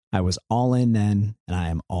I was all in then, and I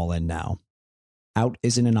am all in now. Out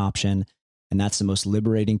isn't an option, and that's the most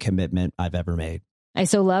liberating commitment I've ever made. I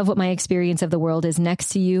so love what my experience of the world is next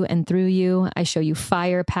to you and through you. I show you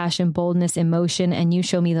fire, passion, boldness, emotion, and you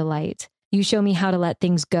show me the light. You show me how to let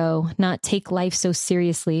things go, not take life so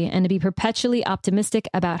seriously, and to be perpetually optimistic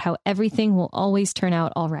about how everything will always turn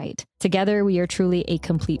out all right. Together, we are truly a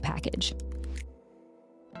complete package.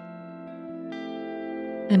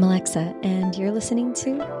 I'm Alexa, and you're listening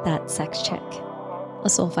to That Sex Check, a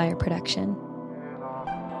Soulfire production.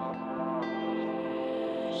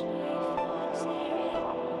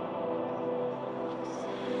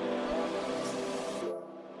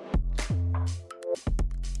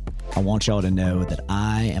 I want y'all to know that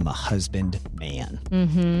I am a husband man.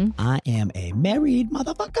 Mm-hmm. I am a married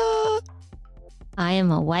motherfucker. I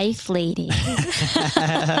am a wife lady.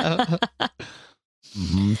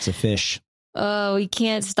 It's a fish. Oh, we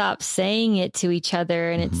can't stop saying it to each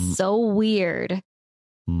other, and it's so weird.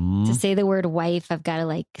 To say the word wife, I've got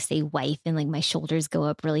to say wife, and my shoulders go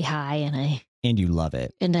up really high, and you love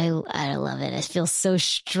it. And I love it. It feels so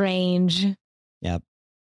strange. Yep.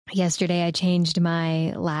 Yesterday, I changed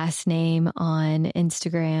my last name on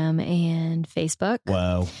Instagram and Facebook.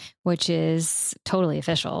 Whoa. Which is totally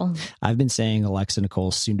official. I've been saying Alexa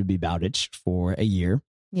Nicole soon to be Bowditch for a year.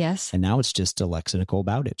 Yes. And now it's just Alexa Nicole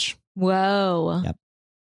Bowditch. Whoa. Yep.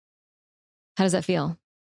 How does that feel?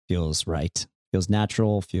 Feels right. Feels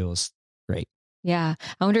natural. Feels great. Yeah.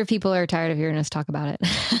 I wonder if people are tired of hearing us talk about it.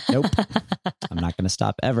 Nope. I'm not going to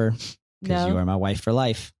stop ever. Because you are my wife for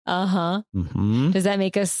life. Uh-huh. Mm-hmm. Does that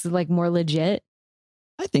make us more legit?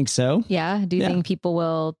 I think so. Yeah. Do you think people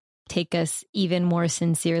will take us even more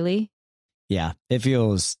sincerely? Yeah. It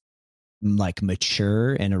feels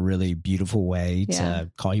mature in a really beautiful way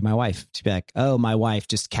to call you my wife. To be like, oh, my wife,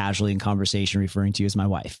 just casually in conversation referring to you as my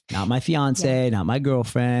wife. Not my fiance, not my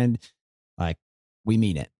girlfriend. We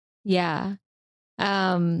mean it. Yeah.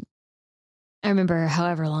 I remember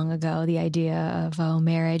however long ago the idea of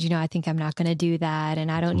marriage, I think I'm not going to do that.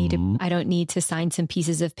 And I don't need to sign some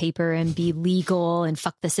pieces of paper and be legal and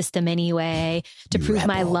fuck the system anyway to prove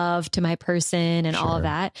my love to my person and all of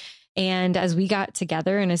that. And as we got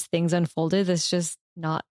together and as things unfolded, that's just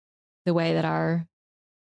not the way that our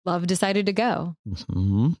love decided to go.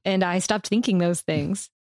 Mm-hmm. And I stopped thinking those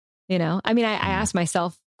things, I asked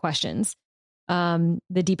myself questions.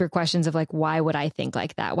 The deeper questions of why would I think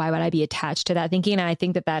like that? Why would I be attached to that thinking? And I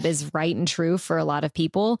think that is right and true for a lot of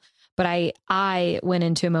people. But I went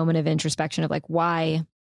into a moment of introspection of why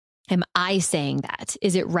am I saying that?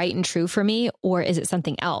 Is it right and true for me, or is it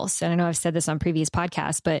something else? And I know I've said this on previous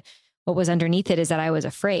podcasts, but what was underneath it is that I was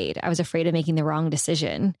afraid. I was afraid of making the wrong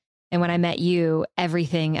decision. And when I met you,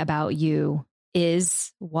 everything about you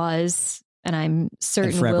was, and I'm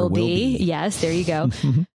certain will be. Yes, there you go.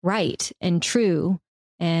 Right and true.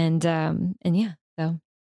 And yeah, so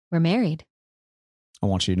we're married. I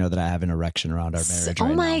want you to know that I have an erection around our marriage.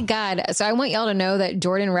 Oh my God. So I want y'all to know that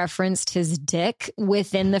Jordan referenced his dick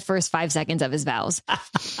within the first 5 seconds of his vows.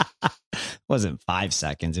 It wasn't 5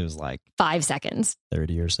 seconds. It was 5 seconds.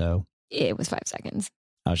 30 or so. It was 5 seconds.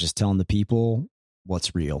 I was just telling the people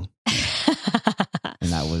what's real. And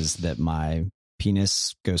that was that my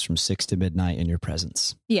penis goes from 6 to midnight in your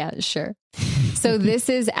presence. Yeah, sure. So this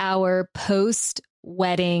is our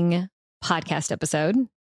post-wedding podcast episode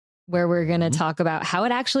where we're going to talk about how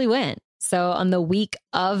it actually went. So on the week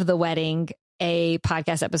of the wedding, a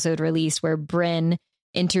podcast episode released where Bryn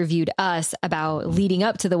interviewed us about leading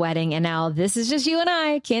up to the wedding. And now this is just you and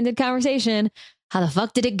I, candid conversation. How the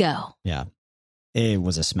fuck did it go? Yeah, it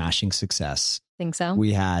was a smashing success. Think so?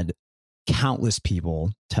 We had countless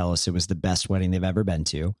people tell us it was the best wedding they've ever been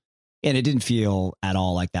to. And it didn't feel at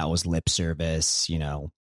all like that was lip service,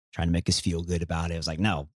 trying to make us feel good about it. It was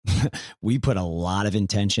no, we put a lot of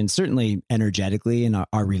intention, certainly energetically in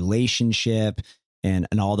our relationship and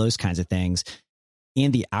all those kinds of things.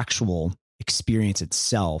 And the actual experience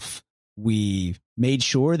itself, we made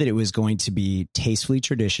sure that it was going to be tastefully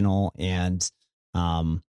traditional and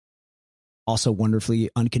also wonderfully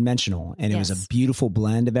unconventional. And it was a beautiful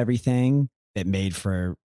blend of everything that made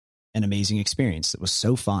for an amazing experience. It was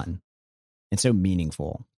so fun and so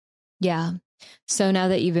meaningful. Yeah. So now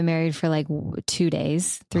that you've been married for 2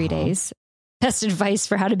 days, 3 days, best advice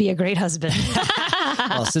for how to be a great husband.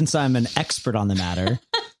 Well, since I'm an expert on the matter,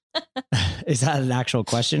 is that an actual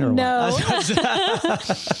question or no?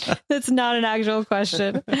 What? That's not an actual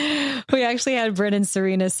question. We actually had Bryn and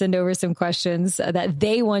Serena send over some questions that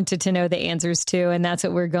they wanted to know the answers to. And that's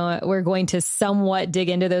what we're going to somewhat dig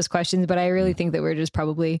into those questions. But I really think that we're just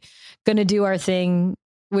probably going to do our thing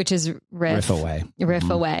which is Riff Away.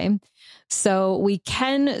 Away. So we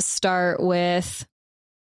can start with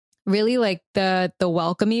really like the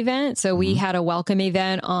welcome event. So we had a welcome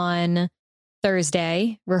event on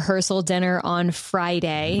Thursday, rehearsal dinner on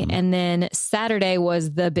Friday, and then Saturday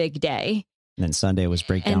was the big day. And then Sunday was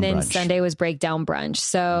breakdown brunch.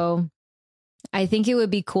 So I think it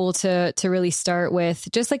would be cool to really start with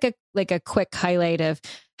just like a quick highlight of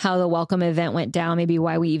how the welcome event went down, maybe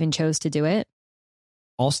why we even chose to do it.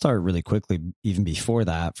 I'll start really quickly, even before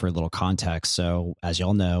that, for a little context. So as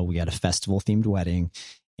y'all know, we had a festival themed wedding,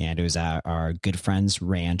 and it was at our good friend's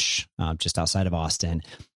ranch just outside of Austin.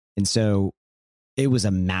 And so it was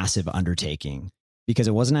a massive undertaking because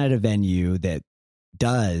it wasn't at a venue that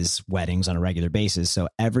does weddings on a regular basis. So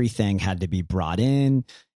everything had to be brought in,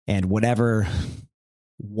 and whatever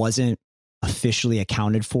wasn't officially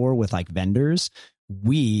accounted for with like vendors,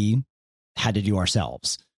 we had to do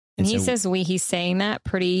ourselves. And he says he's saying that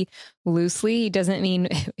pretty loosely. He doesn't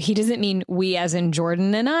mean we as in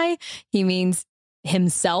Jordan and I. He means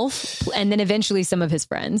himself and then eventually some of his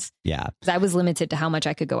friends. Yeah. I was limited to how much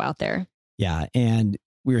I could go out there. Yeah. And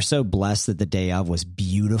we were so blessed that the day of was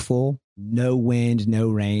beautiful. No wind,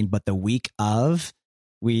 no rain. But the week of,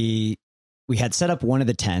 we had set up one of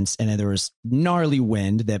the tents, and then there was gnarly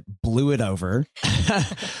wind that blew it over.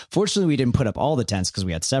 Fortunately, we didn't put up all the tents because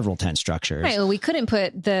we had several tent structures. Right. Well, we couldn't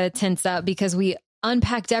put the tents up because we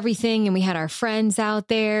unpacked everything and we had our friends out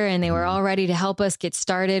there and they were all ready to help us get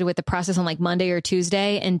started with the process on like Monday or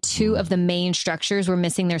Tuesday. And two of the main structures were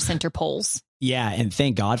missing their center poles. Yeah. And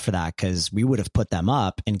thank God for that, because we would have put them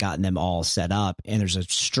up and gotten them all set up. And there's a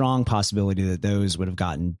strong possibility that those would have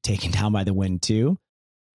gotten taken down by the wind too.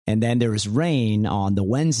 And then there was rain on the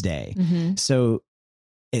Wednesday. So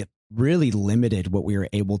it really limited what we were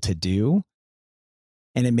able to do.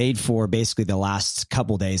 And it made for basically the last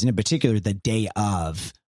couple days, and in particular, the day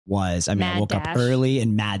of I woke up early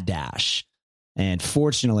and mad dash. And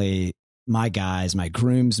fortunately, my guys, my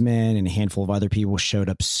groomsmen, and a handful of other people showed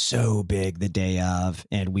up so big the day of,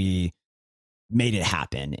 and we made it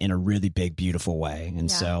happen in a really big, beautiful way.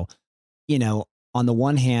 And so, on the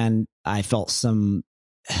one hand, I felt some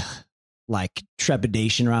like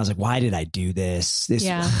trepidation around. I was like, why did I do this? This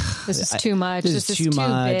is too much. This is too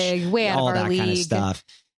much. Big, way out all of our that league. Kind of stuff,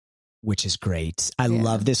 which is great. I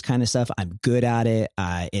love this kind of stuff. I'm good at it.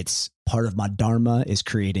 It's part of my dharma is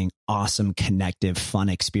creating awesome, connective, fun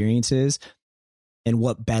experiences. And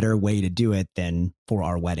what better way to do it than for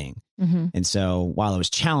our wedding? And so while it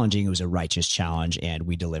was challenging, it was a righteous challenge, and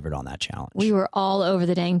we delivered on that challenge. We were all over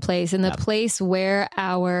the dang place. And the place where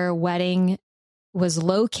our wedding was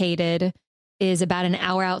located is about an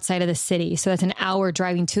hour outside of the city. So that's an hour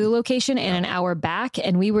driving to the location and an hour back.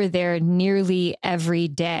 And we were there nearly every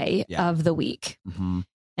day of the week.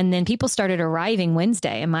 And then people started arriving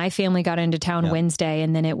Wednesday, and my family got into town Wednesday.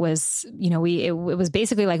 And then it was, it was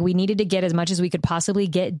basically like we needed to get as much as we could possibly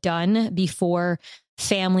get done before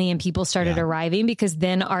family and people started arriving, because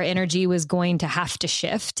then our energy was going to have to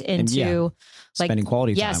shift into spending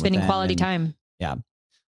quality time. Spending quality time. Yeah.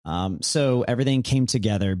 So everything came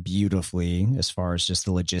together beautifully as far as just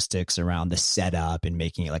the logistics around the setup and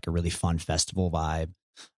making it like a really fun festival vibe.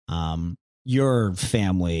 Your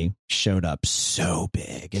family showed up so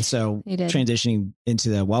big. And so transitioning into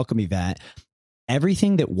the welcome event,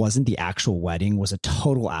 everything that wasn't the actual wedding was a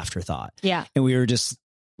total afterthought. Yeah. And we were just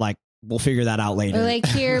like, we'll figure that out later. We're like,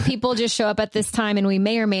 here, people just show up at this time and we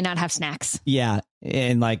may or may not have snacks. Yeah.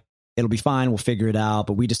 And like, it'll be fine. We'll figure it out,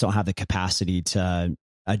 but we just don't have the capacity to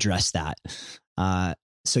address that.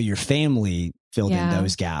 So your family filled in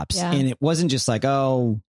those gaps, and it wasn't just like,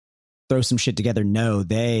 oh, throw some shit together. No,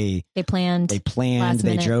 they planned,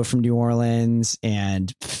 they drove from New Orleans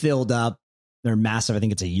and filled up their massive, I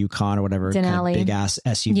think it's a Yukon or whatever, kind of big ass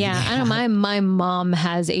SUV. Yeah. I know my mom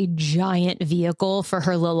has a giant vehicle for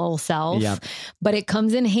her little old self, but it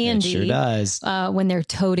comes in handy. It sure does. When they're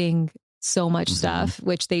toting so much stuff,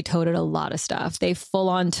 which they toted a lot of stuff. They full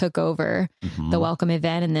on took over the welcome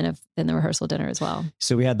event and then the rehearsal dinner as well.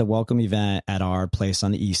 So we had the welcome event at our place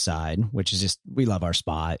on the east side, which is just, we love our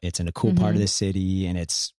spot. It's in a cool part of the city, and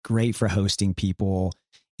it's great for hosting people.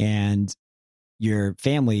 And your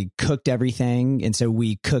family cooked everything. And so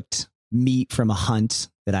we cooked meat from a hunt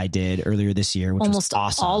that I did earlier this year, which was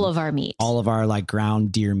awesome. All of our meat. All of our like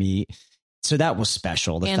ground deer meat. So that was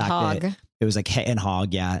special. The fact hog. That it was like, and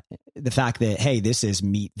hog. Yeah. The fact that, hey, this is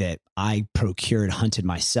meat that I procured, hunted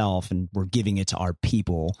myself, and we're giving it to our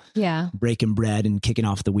people. Yeah. Breaking bread and kicking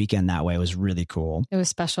off the weekend that way was really cool. It was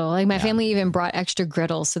special. Like my family even brought extra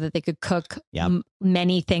griddles so that they could cook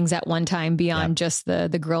many things at one time beyond just the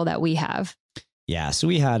grill that we have. Yeah. So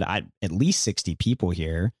we had at least 60 people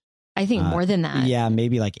here. I think more than that. Yeah,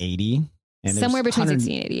 maybe like 80. And somewhere between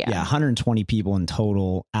 60 and 80. Yeah. 120 people in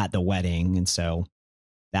total at the wedding. And so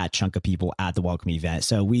that chunk of people at the welcome event.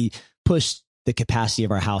 So we pushed the capacity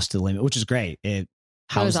of our house to the limit, which is great. It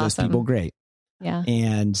housed those people great. Yeah.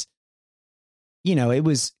 And, you know, it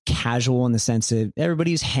was casual in the sense that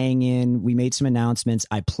everybody's hanging. We made some announcements.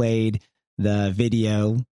 I played the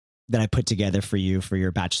video that I put together for you for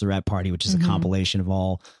your bachelorette party, which is a compilation of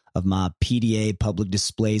all of my PDA public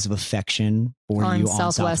displays of affection for you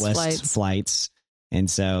on Southwest flights. And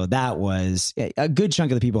so that was a good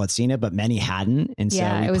chunk of the people had seen it, but many hadn't. And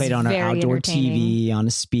so we played on our outdoor TV on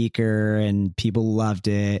a speaker and people loved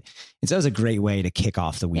it. And so it was a great way to kick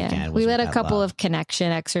off the weekend. Yeah. We led a couple of connection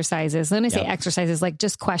exercises. When I say exercises, like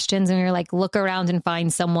just questions, and you're like, look around and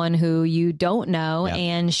find someone who you don't know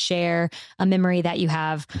and share a memory that you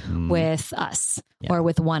have with us or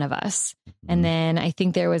with one of us. And then I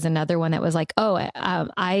think there was another one that was like,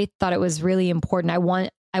 I thought it was really important.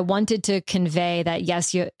 I wanted to convey that,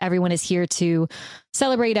 yes, everyone is here to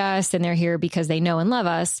celebrate us and they're here because they know and love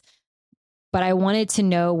us. But I wanted to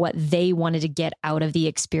know what they wanted to get out of the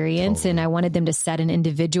experience. Totally. And I wanted them to set an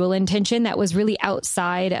individual intention that was really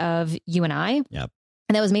outside of you and I. Yep.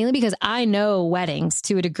 And that was mainly because I know weddings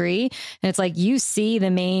to a degree. And it's like you see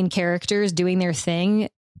the main characters doing their thing,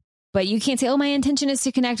 but you can't say, oh, my intention is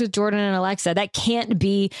to connect with Jordan and Alexa. That can't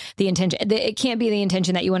be the intention. It can't be the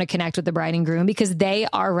intention that you want to connect with the bride and groom because they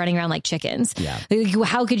are running around like chickens. Yeah. Like,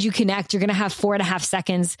 how could you connect? You're going to have 4.5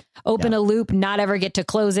 seconds, open a loop, not ever get to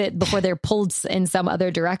close it before they're pulled in some other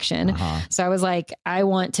direction. So I was like, I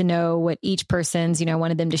want to know what each person's,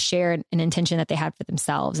 wanted them to share an intention that they had for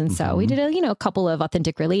themselves. And so we did a couple of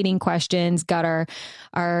authentic relating questions, got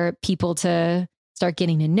our people to start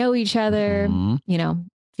getting to know each other,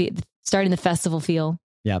 starting the festival feel.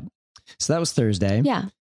 Yep. So that was Thursday. Yeah.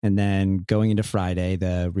 And then going into Friday,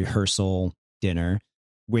 the rehearsal dinner,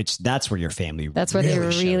 which that's where your family That's where they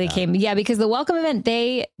really came. Yeah, because the welcome event,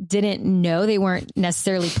 they didn't know. They weren't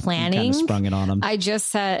necessarily planning. Kind of sprung it on them. I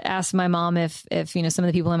just asked my mom if some of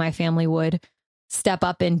the people in my family would step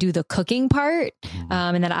up and do the cooking part,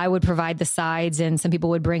 and that I would provide the sides and some people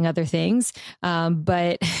would bring other things.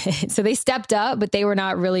 But so they stepped up, but they were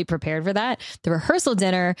not really prepared for that. The rehearsal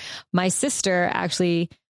dinner, my sister actually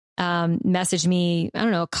messaged me, I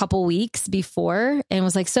don't know, a couple weeks before and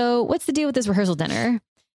was like, so what's the deal with this rehearsal dinner?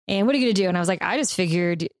 And what are you going to do? And I was like, I just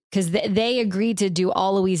figured, because they agreed to do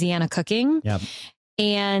all Louisiana cooking. Yep.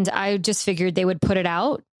 And I just figured they would put it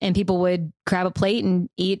out and people would grab a plate and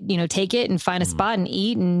eat, take it and find a spot and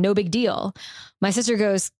eat and no big deal. My sister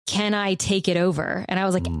goes, can I take it over? And I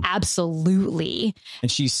was like, absolutely. And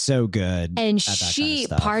she's so good. And she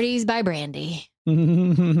parties by Brandy.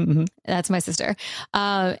 That's my sister.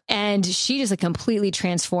 And she just completely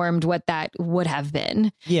transformed what that would have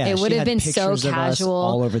been. Yeah. It would have been so casual.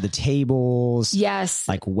 All over the tables. Yes.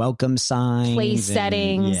 Like welcome signs. Place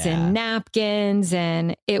settings and napkins.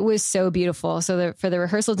 And it was so beautiful. So for the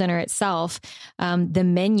rehearsal dinner itself, the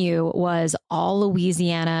menu was all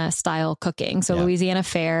Louisiana style cooking. So Louisiana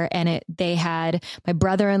fare. And they had, my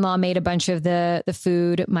brother-in-law made a bunch of the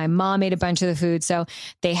food. My mom made a bunch of the food. So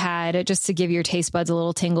they had, just to give your taste buds a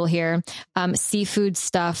little tingle here, seafood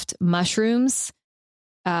stuffed mushrooms,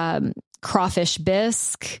 crawfish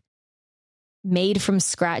bisque, made from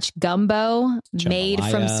scratch gumbo, made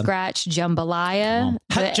from scratch jambalaya.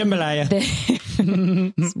 Jambalaya.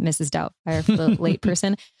 Mrs. Doubtfire for the late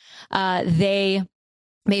person. They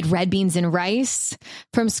made red beans and rice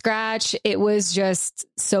from scratch. It was just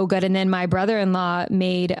so good. And then my brother-in-law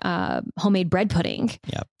made homemade bread pudding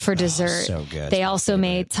for dessert. So good. They also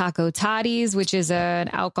made taco toddies, which is a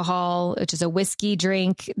whiskey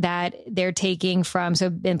drink that they're taking from, so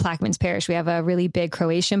in Plaquemines Parish, we have a really big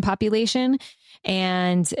Croatian population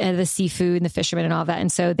and the seafood and the fishermen and all that.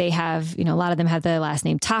 And so they have, a lot of them have the last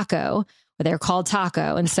name Taco, or they're called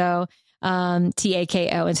Taco. And so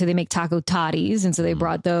Tako. And so they make taco toddies. And so they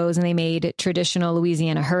brought those and they made traditional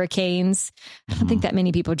Louisiana hurricanes. I don't think that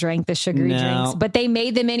many people drank the sugary drinks, but they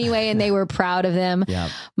made them anyway. And they were proud of them.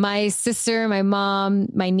 Yep. My sister, my mom,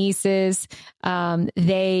 my nieces,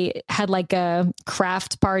 they had like a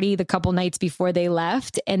craft party the couple nights before they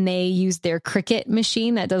left, and they used their Cricut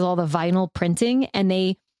machine that does all the vinyl printing, and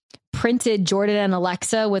they printed Jordan and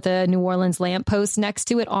Alexa with a New Orleans lamppost next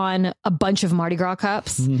to it on a bunch of Mardi Gras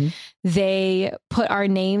cups. They put our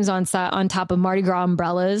names on top of Mardi Gras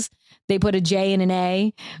umbrellas. They put a J and an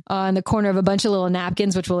A on the corner of a bunch of little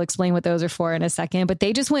napkins, which we'll explain what those are for in a second. But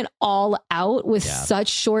they just went all out with such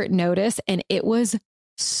short notice, and it was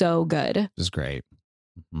so good. It was great.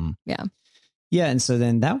 Yeah. Yeah. And so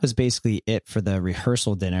then that was basically it for the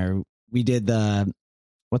rehearsal dinner. We did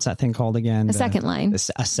what's that thing called again? A second line. A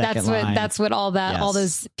second line. That's what all Yes.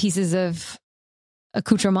 those pieces of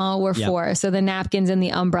accoutrement were for. So the napkins and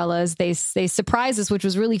the umbrellas, they surprised us, which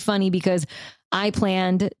was really funny because I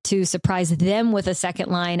planned to surprise them with a second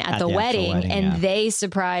line at the wedding, and they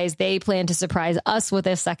planned to surprise us with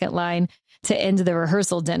a second line to end the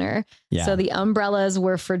rehearsal dinner. Yeah. So the umbrellas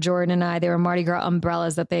were for Jordan and I. They were Mardi Gras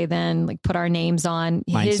umbrellas that they then like put our names on.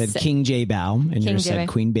 Mine said King J Bow and yours said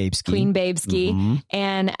Queen Babesky. Queen Babesky. Mm-hmm.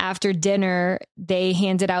 And after dinner, they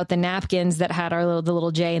handed out the napkins that had the little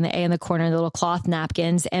J and the A in the corner, the little cloth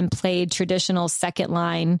napkins, and played traditional second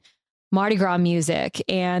line Mardi Gras music.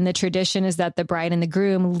 And the tradition is that the bride and the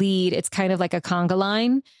groom lead. It's kind of like a conga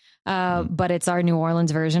line. But it's our New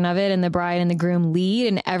Orleans version of it. And the bride and the groom lead,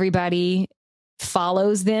 and everybody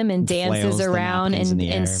follows them and dances around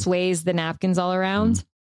and sways the napkins all around.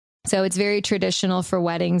 So it's very traditional for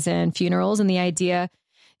weddings and funerals. And the idea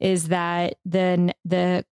is that the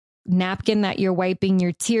napkin that you're wiping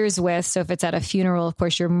your tears with. So if it's at a funeral, of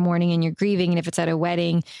course, you're mourning and you're grieving. And if it's at a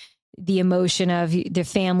wedding, the emotion of the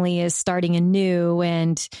family is starting anew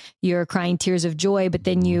and you're crying tears of joy, but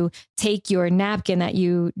then you take your napkin that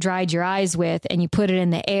you dried your eyes with and you put it in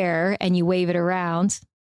the air and you wave it around.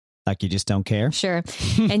 Like you just don't care? Sure.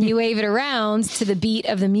 And you wave it around to the beat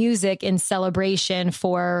of the music in celebration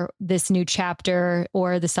for this new chapter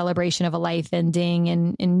or the celebration of a life ending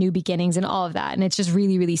and new beginnings and all of that. And it's just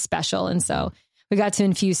really, really special. And so we got to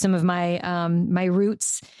infuse some of my, my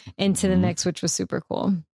roots into the mix, which was super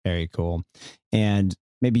cool. Very cool. And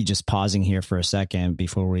maybe just pausing here for a second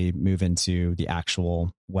before we move into the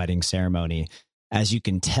actual wedding ceremony. As you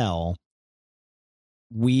can tell,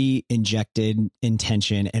 we injected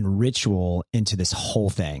intention and ritual into this whole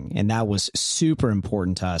thing. And that was super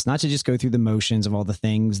important to us, not to just go through the motions of all the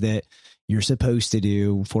things that you're supposed to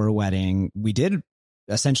do for a wedding. We did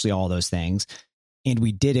essentially all those things, and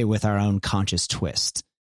we did it with our own conscious twist.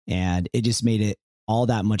 And it just made it all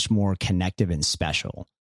that much more connective and special.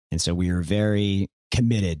 And so we were very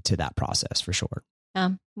committed to that process for sure.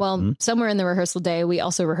 Well, somewhere in the rehearsal day, we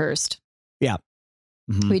also rehearsed. Yeah.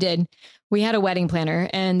 We did. We had a wedding planner,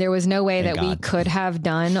 and there was no way that we could have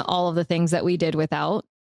done all of the things that we did without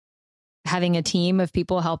having a team of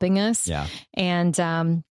people helping us. Yeah.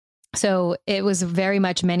 And so it was very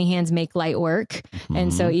much many hands make light work.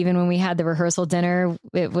 And so even when we had the rehearsal dinner,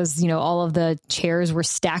 it was, all of the chairs were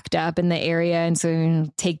stacked up in the area. And so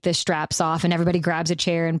take the straps off and everybody grabs a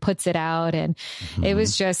chair and puts it out. And it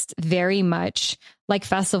was just very much like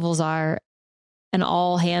festivals are, an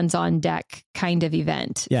all hands on deck kind of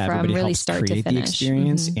event. Yeah, from really start to finish. The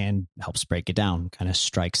experience and helps break it down, kind of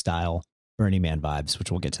strike style Burning Man vibes,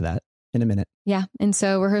 which we'll get to that in a minute. Yeah. And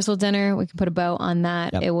so rehearsal dinner, we can put a bow on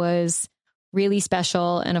that. Yep. It was really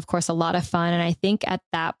special and of course a lot of fun. And I think at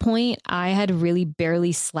that point I had really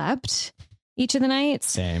barely slept each of the nights.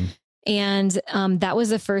 Same. And that was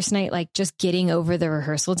the first night, like just getting over the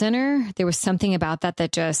rehearsal dinner. There was something about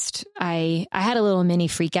that just, I had a little mini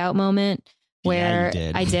freak out moment where I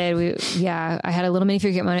did. I had a little mini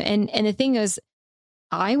freak out moment. And the thing is,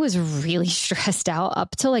 I was really stressed out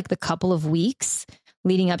up to like the couple of weeks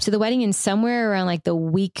leading up to the wedding. And somewhere around like the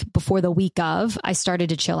week before the week of, I started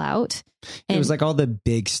to chill out. It was like all the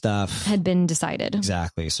big stuff had been decided.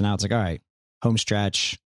 Exactly. So now it's like, all right, home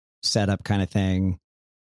stretch, setup kind of thing.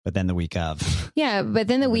 But then the week of. Yeah. But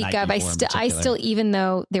then the week of, I still, even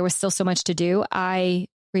though there was still so much to do, I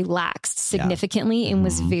relaxed significantly and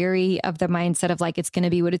was very of the mindset of like, it's going to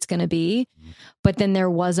be what it's going to be. But then there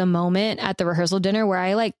was a moment at the rehearsal dinner where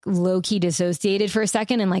I like low key dissociated for a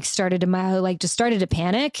second and like started to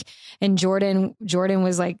panic. And Jordan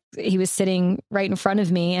was like, he was sitting right in front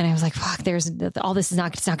of me and I was like, fuck, there's all this it's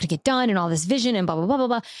not going to get done and all this vision and blah, blah, blah, blah,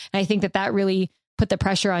 blah. And I think that really put the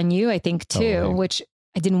pressure on you, I think too, which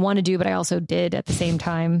I didn't want to do, but I also did at the same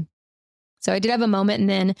time. So I did have a moment. And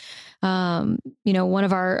then, one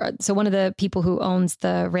of the people who owns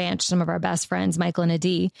the ranch, some of our best friends, Michael and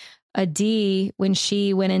Adi, when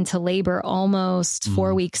she went into labor almost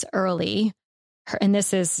 4 weeks early, and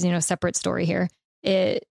this is, separate story here.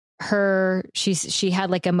 She had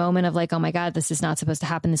like a moment of like, oh my God, this is not supposed to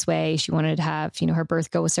happen this way. She wanted to have, her birth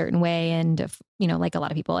go a certain way and, like a lot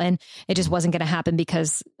of people, and it just wasn't going to happen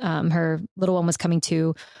because, her little one was coming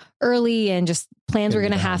too early and just plans were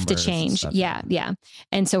going to have to change. Yeah. Yeah.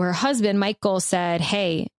 And so her husband, Michael, said,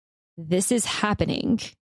 hey, this is happening.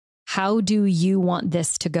 How do you want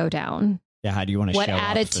this to go down? Yeah. How do you want to show up? What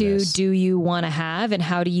attitude do you want to have? And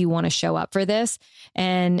how do you want to show up for this?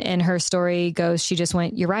 And her story goes, she just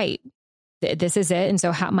went, you're right. this is it. And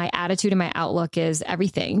so my attitude and my outlook is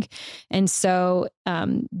everything. And so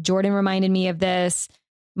Jordan reminded me of this.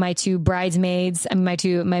 My two bridesmaids,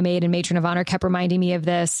 my maid and matron of honor kept reminding me of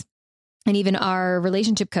this. And even our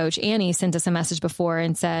relationship coach, Annie, sent us a message before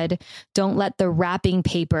and said, don't let the wrapping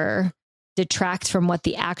paper detract from what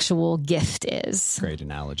the actual gift is. Great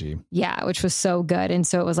analogy. Yeah, which was so good. And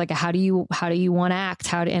so it was like, how do you want to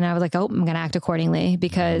act? And I was like, oh, I'm going to act accordingly,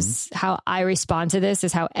 because how I respond to this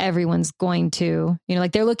is how everyone's going to,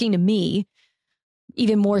 like they're looking to me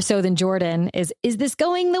even more so than Jordan is this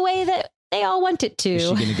going the way that they all want it to? Is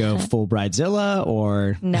she going to go full bridezilla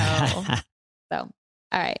or no? So, all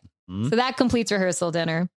right. So that completes rehearsal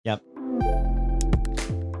dinner. Yep.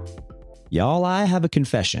 Y'all, I have a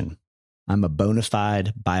confession. I'm a bona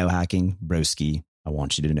fide biohacking broski. I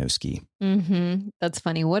want you to know ski. That's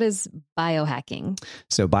funny. What is biohacking?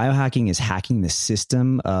 So biohacking is hacking the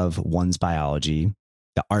system of one's biology,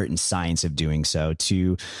 the art and science of doing so,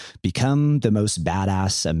 to become the most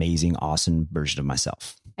badass, amazing, awesome version of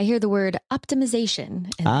myself. I hear the word optimization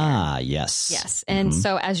in there. Yes. Yes. And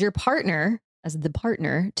so as the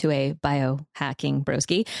partner to a biohacking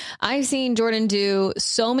broski, I've seen Jordan do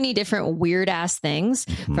so many different weird ass things,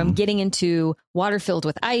 from getting into water filled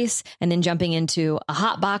with ice and then jumping into a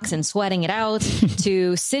hot box and sweating it out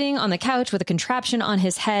to sitting on the couch with a contraption on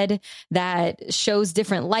his head that shows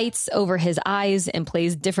different lights over his eyes and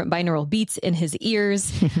plays different binaural beats in his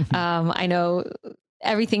ears. I know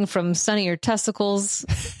everything from sunning your testicles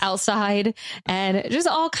outside and just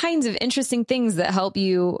all kinds of interesting things that help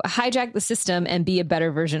you hijack the system and be a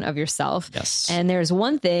better version of yourself. Yes. And there's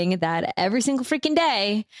one thing that every single freaking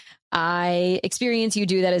day I experience you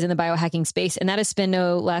do that is in the biohacking space, and that is spend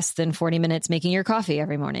no less than 40 minutes making your coffee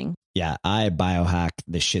every morning. Yeah, I biohack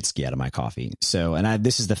the shitski out of my coffee. So,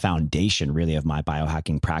 this is the foundation really of my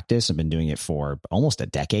biohacking practice. I've been doing it for almost a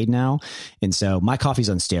decade now. And so my coffee's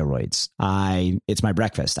on steroids. It's my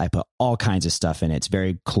breakfast. I put all kinds of stuff in it. It's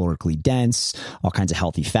very calorically dense, all kinds of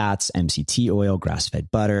healthy fats, MCT oil, grass-fed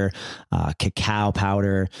butter, cacao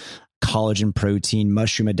powder, collagen protein,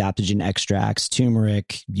 mushroom adaptogen extracts,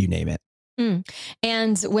 turmeric, you name it.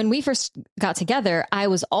 And when we first got together, I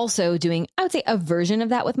was also doing, I would say, a version of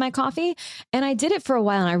that with my coffee. And I did it for a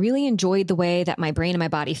while, and I really enjoyed the way that my brain and my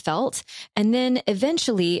body felt. And then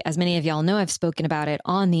eventually, as many of y'all know, I've spoken about it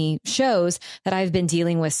on the shows, that I've been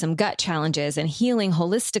dealing with some gut challenges and healing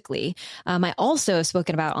holistically. I also have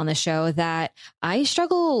spoken about on the show that I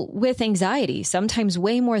struggle with anxiety, sometimes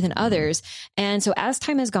way more than others. And so as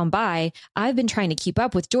time has gone by, I've been trying to keep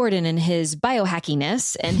up with Jordan and his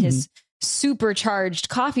biohackiness and his supercharged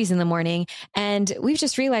coffees in the morning. And we've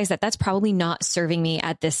just realized that that's probably not serving me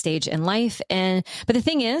at this stage in life. But the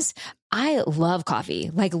thing is, I love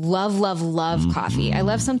coffee, like love coffee. I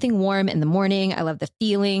love something warm in the morning. I love the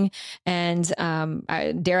feeling. And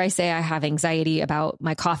dare I say I have anxiety about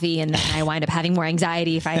my coffee, and then I wind up having more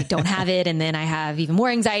anxiety if I don't have it. And then I have even more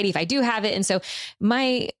anxiety if I do have it. And so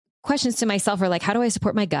my questions to myself are like, how do I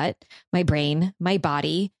support my gut, my brain, my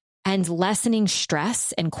body, and lessening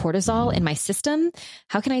stress and cortisol in my system?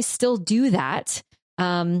 How can I still do that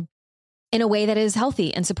in a way that is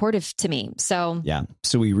healthy and supportive to me? So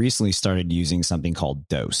we recently started using something called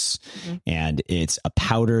Dose, and it's a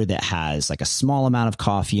powder that has like a small amount of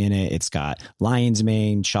coffee in it. It's got lion's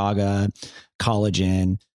mane, chaga,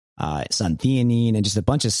 collagen, suntheanine, and just a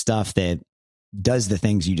bunch of stuff that does the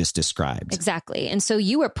things you just described. Exactly. And so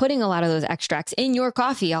you were putting a lot of those extracts in your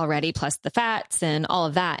coffee already, plus the fats and all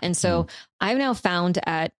of that. And so I've now found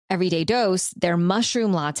at Everyday Dose, their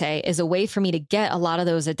mushroom latte is a way for me to get a lot of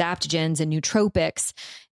those adaptogens and nootropics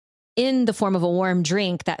in the form of a warm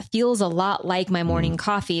drink that feels a lot like my morning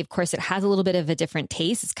coffee. Of course, it has a little bit of a different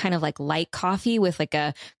taste. It's kind of like light coffee with like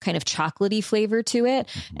a kind of chocolatey flavor to it.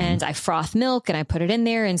 And I froth milk and I put it in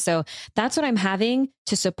there. And so that's what I'm having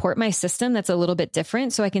to support my system. That's a little bit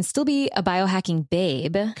different. So I can still be a biohacking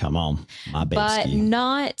babe. Come on, my babe. But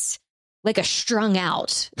not like a strung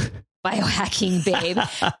out biohacking babe.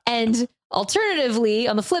 And alternatively,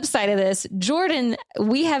 on the flip side of this, Jordan,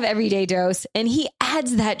 we have Everyday Dose, and he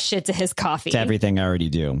adds that shit to his coffee. To everything I already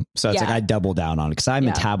do. So it's like I double down on it because I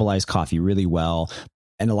metabolize coffee really well.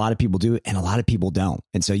 And a lot of people do, and a lot of people don't.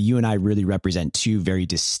 And so you and I really represent two very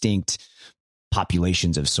distinct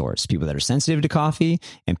populations of sorts: people that are sensitive to coffee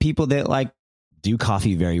and people that like do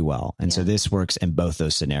coffee very well. And so this works in both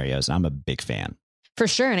those scenarios. I'm a big fan. For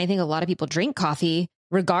sure. And I think a lot of people drink coffee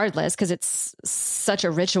regardless, because it's such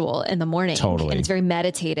a ritual in the morning. Totally. And it's very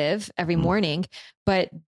meditative every morning. But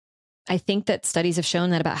I think that studies have shown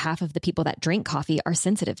that about half of the people that drink coffee are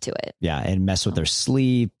sensitive to it. Yeah. And mess with their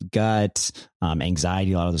sleep, gut,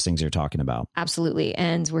 anxiety, a lot of those things you're talking about. Absolutely.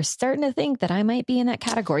 And we're starting to think that I might be in that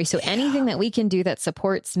category. So anything that we can do that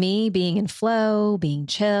supports me being in flow, being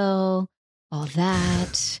chill, all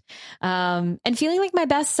that, and feeling like my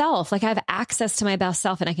best self, like I have access to my best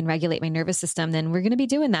self and I can regulate my nervous system, then we're going to be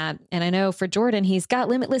doing that. And I know for Jordan, he's got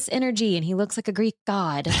limitless energy and he looks like a Greek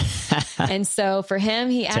god. And so for him,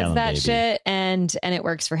 he adds that shit and it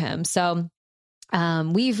works for him. So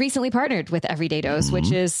we've recently partnered with Everyday Dose,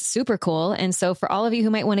 which is super cool. And so for all of you who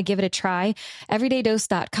might want to give it a try,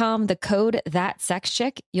 everydaydose.com, the code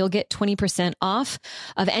ThatSexChick, you'll get 20% off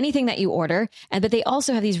of anything that you order. But they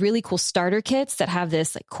also have these really cool starter kits that have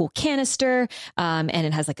this like cool canister, and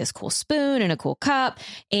it has like this cool spoon and a cool cup.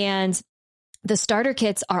 And the starter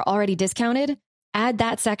kits are already discounted. Add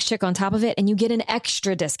That Sex Chick on top of it and you get an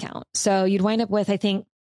extra discount. So you'd wind up with, I think,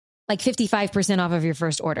 like 55% off of your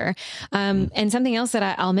first order. And something else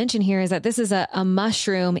that I'll mention here is that this is a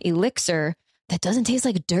mushroom elixir that doesn't taste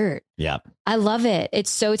like dirt. Yeah. I love it.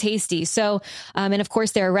 It's so tasty. So, and of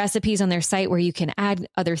course there are recipes on their site where you can add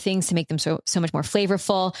other things to make them so much more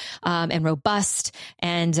flavorful, and robust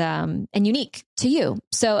and unique to you.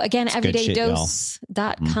 So again,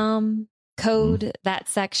 everydaydose.com, code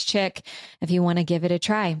ThatSexChick if you want to give it a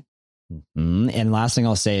try. And last thing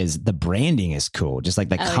I'll say is the branding is cool. Just like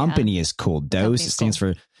the company is cool. Dose stands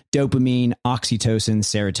for dopamine, oxytocin,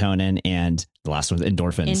 serotonin, and the last one's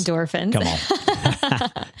endorphins. Come on.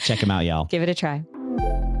 Check them out, y'all. Give it a try.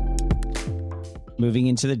 Moving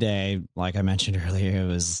into the day, like I mentioned earlier, it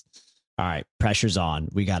was, all right, pressure's on.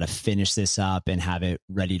 We got to finish this up and have it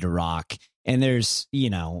ready to rock. And there's,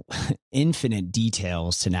 infinite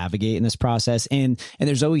details to navigate in this process. And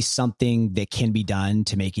there's always something that can be done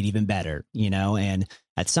to make it even better, and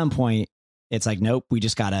at some point it's like, nope, we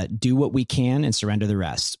just got to do what we can and surrender the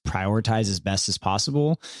rest, prioritize as best as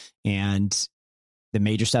possible. And the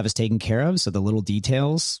major stuff is taken care of. So the little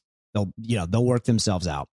details, they'll work themselves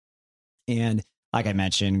out. And like I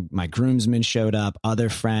mentioned, my groomsmen showed up, other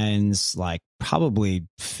friends, like probably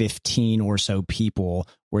 15 or so people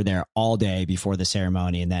were there all day before the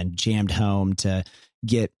ceremony and then jammed home to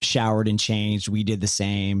get showered and changed. We did the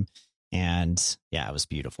same. And yeah, it was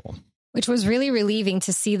beautiful. Which was really relieving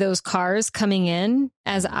to see those cars coming in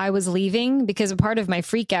as I was leaving, because a part of my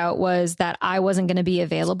freak out was that I wasn't going to be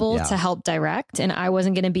available to help direct, and I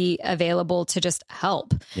wasn't going to be available to just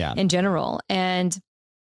help in general. And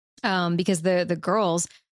because the girls,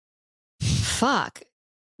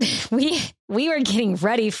 we were getting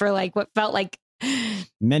ready for like what felt like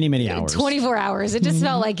many hours, 24 hours. It just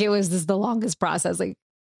felt like it was the longest process. Like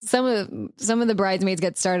some of the bridesmaids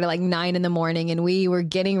got started at like 9 a.m. and we were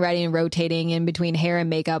getting ready and rotating in between hair and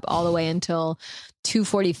makeup all the way until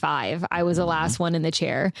 2:45. I was the last one in the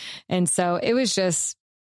chair. And so it was just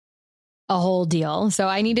a whole deal. So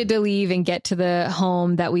I needed to leave and get to the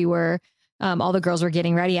home that we were, all the girls were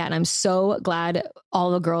getting ready at. And I'm so glad all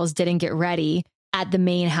the girls didn't get ready at the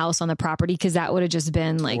main house on the property, because that would have just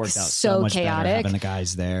been like so chaotic. Having the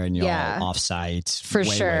guys there and you're all off site. For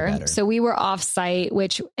sure. So we were off site,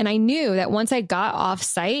 and I knew that once I got off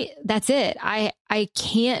site, that's it. I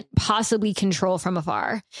can't possibly control from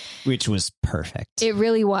afar. Which was perfect. It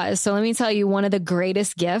really was. So let me tell you, one of the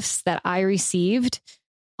greatest gifts that I received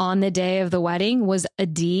on the day of the wedding was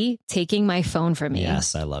Adi taking my phone from me.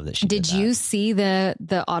 Yes, I love that she did that. You see the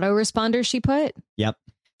autoresponder she put? Yep.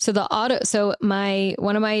 So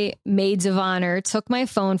one of my maids of honor took my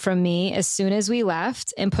phone from me as soon as we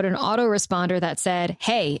left and put an autoresponder that said,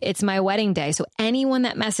 "Hey, it's my wedding day." So anyone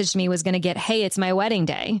that messaged me was going to get, "Hey, it's my wedding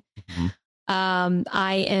day." Mm-hmm.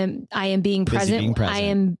 I am being present.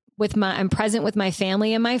 I'm present with my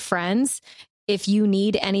family and my friends. If you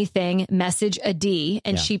need anything, message Adi.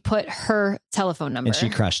 And she put her telephone number. And she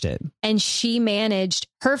crushed it. And she managed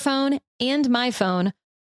her phone and my phone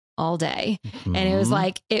all day. Mm-hmm. And it was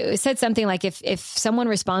like, it said something like, if someone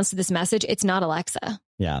responds to this message, it's not Alexa.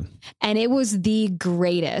 Yeah. And it was the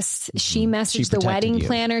greatest. Mm-hmm. She messaged the wedding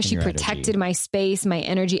planner. She protected my space, my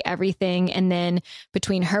energy, everything. And then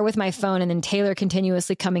between her with my phone and then Taylor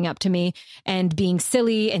continuously coming up to me and being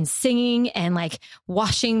silly and singing and like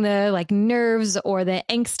washing the like nerves or the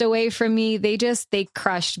angst away from me, they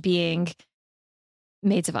crushed being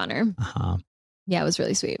maids of honor. Uh-huh. Yeah, it was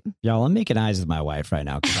really sweet. Y'all, I'm making eyes with my wife right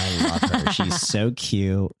now because I love her. She's so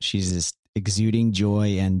cute. She's just exuding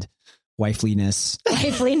joy and wifeliness.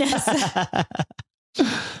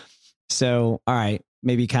 So, all right,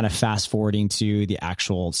 maybe kind of fast forwarding to the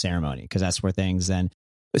actual ceremony, because that's where things then.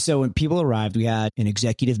 So when people arrived, we had an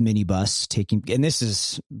executive minibus and this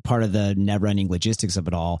is part of the never ending logistics of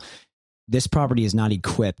it all. this property is not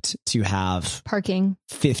equipped to have Parking.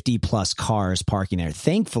 50 plus cars parking there.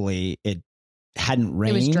 Thankfully, it hadn't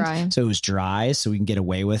rained. It was dry. So it was dry. So we can get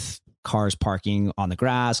away with cars parking on the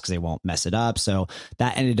grass because they won't mess it up. So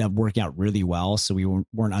that ended up working out really well. So we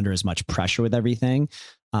weren't under as much pressure with everything.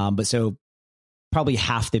 But so probably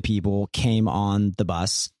half the people came on the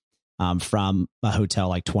bus from a hotel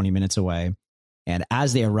like 20 minutes away. And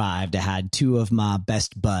as they arrived, I had two of my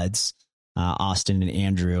best buds, Austin and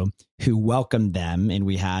Andrew, who welcomed them. And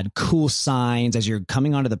we had cool signs as you're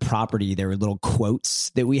coming onto the property. There were little quotes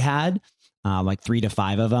that we had. Like 3 to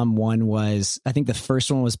 5 of them. One was, I think the first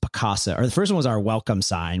one was Picasso, or the first one was our welcome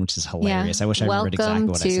sign, which is hilarious. Yeah. I wish I remembered exactly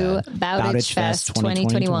what I said. Welcome to Bowditch Fest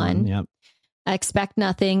 2021. Yep. Expect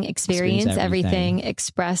nothing, experience everything,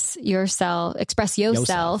 express yourself,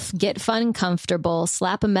 get fun and comfortable,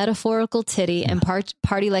 slap a metaphorical titty, and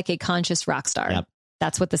party like a conscious rock star. Yep.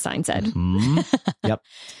 That's what the sign said. Mm-hmm. Yep.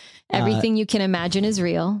 Everything you can imagine is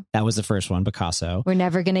real. That was the first one, Picasso. We're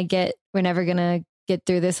never going to get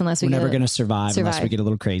through this unless we're never going to survive unless we get a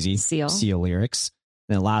little crazy. Seal lyrics.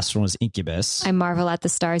 And the last one was Incubus. I marvel at the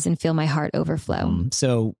stars and feel my heart overflow.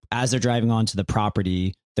 So as they're driving onto the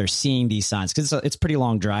property, they're seeing these signs because it's a pretty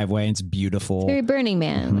long driveway and it's beautiful. It's very Burning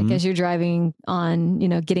Man. Like as you're driving on,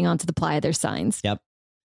 getting onto the playa, there's signs. Yep.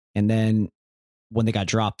 And then when they got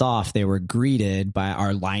dropped off, they were greeted by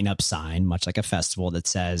our lineup sign, much like a festival that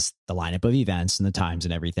says the lineup of events and the times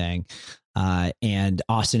and everything. And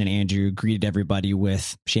Austin and Andrew greeted everybody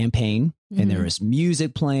with champagne, and there was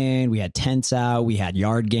music playing. We had tents out. We had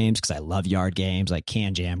yard games because I love yard games like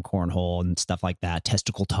can jam, cornhole, and stuff like that.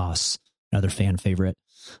 Testicle toss, another fan favorite.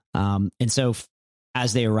 And so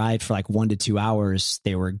as they arrived for like 1 to 2 hours,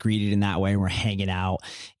 they were greeted in that way and were hanging out.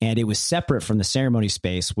 And it was separate from the ceremony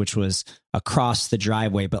space, which was across the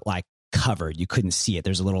driveway, but like covered. You couldn't see it.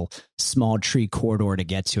 There's a little small tree corridor to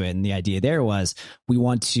get to it. And the idea there was we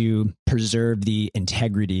want to preserve the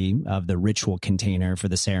integrity of the ritual container for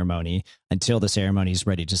the ceremony until the ceremony is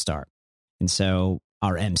ready to start. And so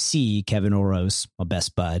our MC, Kevin Oros, my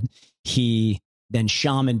best bud, he then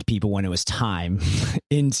shamaned people when it was time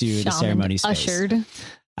into the ceremony space. Ushered.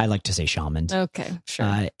 I like to say shamaned. Okay,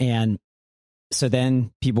 sure. And so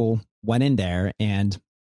then people went in there, and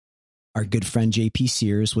our good friend JP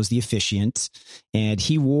Sears was the officiant, and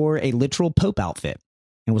he wore a literal Pope outfit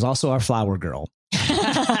and was also our flower girl.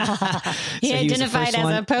 He identified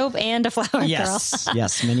as a Pope and a flower girl.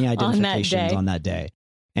 Yes, many identifications on that day.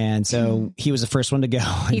 And so he was the first one to go.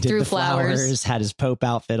 He did threw the flowers, had his Pope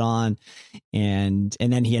outfit on, and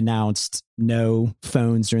then he announced no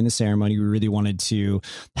phones during the ceremony. We really wanted to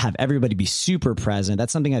have everybody be super present.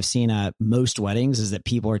 That's something I've seen at most weddings, is that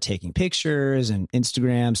people are taking pictures and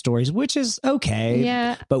Instagram stories, which is okay.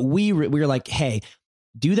 Yeah. But we were like, hey,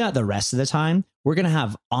 do that the rest of the time. We're going to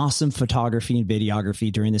have awesome photography and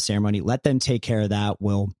videography during the ceremony. Let them take care of that.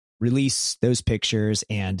 We'll release those pictures,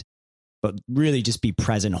 but really just be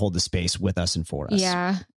present, hold the space with us and for us.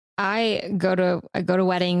 Yeah. I go to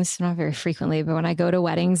weddings, not very frequently, but when I go to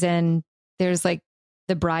weddings and there's like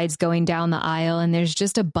the bride's going down the aisle and there's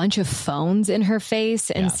just a bunch of phones in her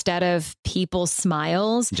face instead of people's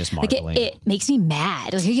smiles. Just marveling. Like it makes me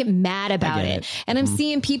mad. Like I get mad about it. And I'm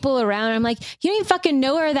seeing people around and I'm like, you don't even fucking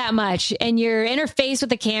know her that much. And you're in her face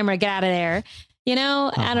with the camera. Get out of there.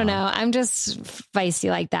 I don't know. I'm just feisty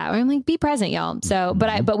like that. I'm like, be present, y'all. So,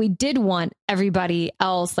 but we did want everybody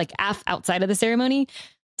else, like outside of the ceremony,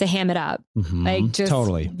 to ham it up. Like just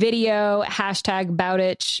video, hashtag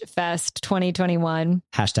Bowditch Fest 2021.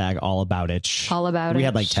 Hashtag all about it. All about it. We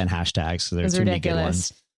had like 10 hashtags, so there's too many good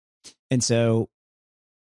ones. And so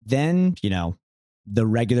then, the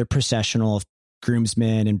regular processional of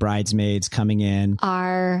groomsmen and bridesmaids coming in.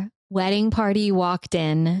 Our wedding party walked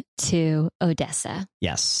in to Odessa.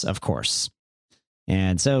 Yes, of course.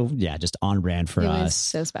 And so, just on brand for us. It was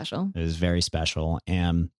so special. It was very special.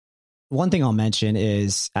 And one thing I'll mention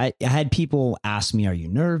is I had people ask me, are you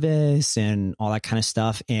nervous and all that kind of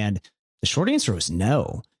stuff? And the short answer was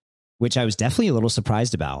no, which I was definitely a little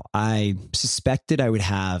surprised about. I suspected I would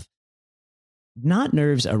have not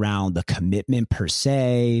nerves around the commitment per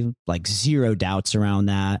se, like zero doubts around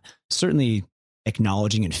that. Certainly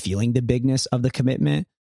acknowledging and feeling the bigness of the commitment.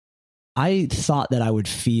 I thought that I would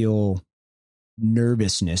feel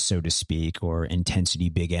nervousness, so to speak, or intensity,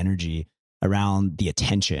 big energy around the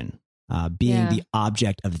attention, being the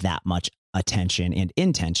object of that much attention and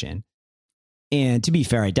intention. And to be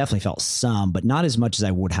fair, I definitely felt some, but not as much as I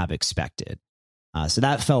would have expected. So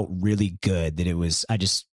that felt really good, that I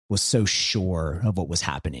just was so sure of what was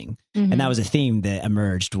happening. Mm-hmm. And that was a theme that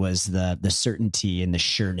emerged, was the certainty and the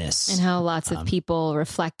sureness. And how lots of people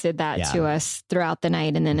reflected that to us throughout the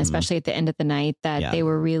night. And then especially at the end of the night, that they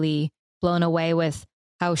were really blown away with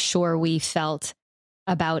how sure we felt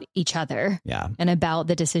about each other and about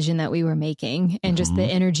the decision that we were making, and just the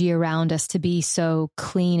energy around us to be so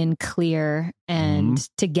clean and clear and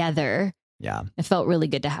together. Yeah. It felt really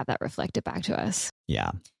good to have that reflected back to us.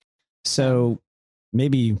 Yeah. So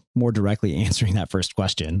maybe more directly answering that first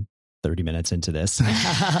question, 30 minutes into this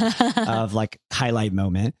of like highlight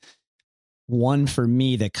moment. One for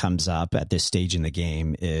me that comes up at this stage in the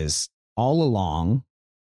game is, all along,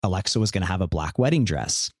 Alexa was going to have a black wedding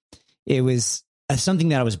dress. It was something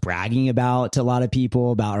that I was bragging about to a lot of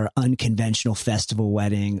people, about our unconventional festival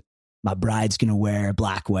wedding. My bride's going to wear a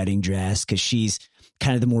black wedding dress because she's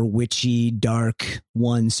kind of the more witchy, dark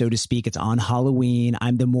one, so to speak. It's on Halloween.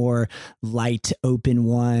 I'm the more light, open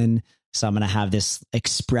one. So I'm going to have this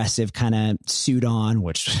expressive kind of suit on,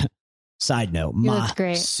 which, side note, my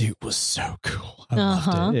suit was so cool. I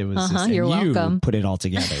loved it. It was just, you're welcome. You put it all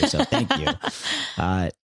together. So thank you.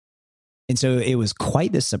 And so it was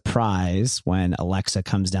quite the surprise when Alexa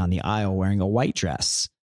comes down the aisle wearing a white dress.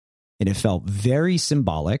 And it felt very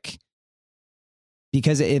symbolic,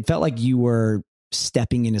 because it felt like you were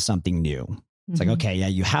stepping into something new. It's like, okay, yeah,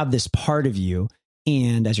 you have this part of you.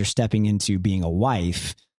 And as you're stepping into being a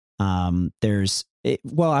wife, I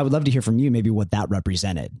would love to hear from you maybe what that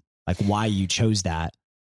represented, like why you chose that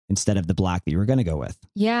instead of the black that you were going to go with.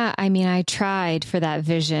 Yeah. I mean, I tried for that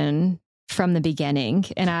vision from the beginning,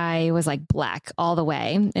 and I was like black all the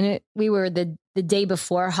way. And we were the day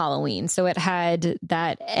before Halloween. So it had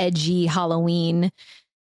that edgy Halloween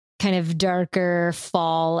kind of darker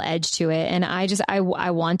fall edge to it. And I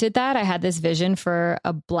wanted that. I had this vision for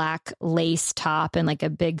a black lace top and like a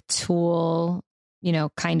big tulle,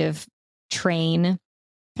 kind of train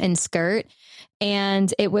and skirt.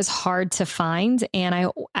 And it was hard to find. And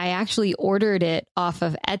I actually ordered it off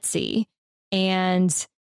of Etsy, and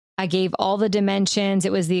I gave all the dimensions.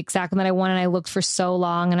 It was the exact one that I wanted. I looked for so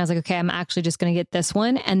long, and I was like, okay, I'm actually just going to get this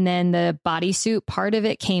one. And then the bodysuit part of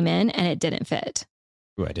it came in and it didn't fit.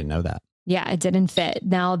 Ooh, I didn't know that. Yeah, it didn't fit.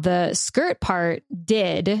 Now the skirt part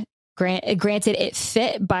did. Granted, it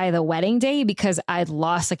fit by the wedding day because I'd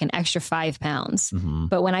lost like an extra 5 pounds.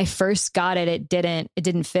 But when I first got it, it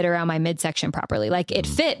didn't fit around my midsection properly. Like it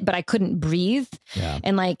fit, but I couldn't breathe.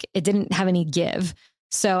 And like it didn't have any give.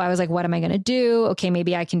 So I was like, what am I going to do? Okay,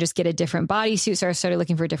 maybe I can just get a different bodysuit. So I started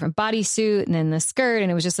looking for a different bodysuit and then the skirt.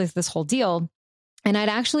 And it was just like this whole deal. And I'd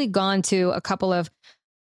actually gone to a couple of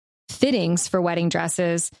fittings for wedding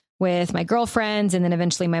dresses with my girlfriends and then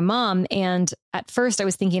eventually my mom. And at first I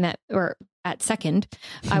was thinking I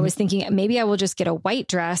was thinking maybe I will just get a white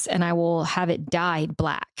dress and I will have it dyed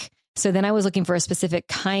black. So then I was looking for a specific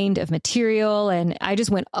kind of material, and I just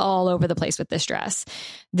went all over the place with this dress,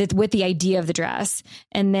 with the idea of the dress.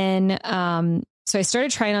 And then, so I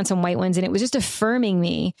started trying on some white ones, and it was just affirming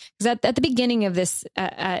me, because at the beginning of this,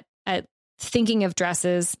 at thinking of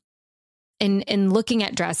dresses and looking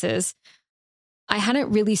at dresses, I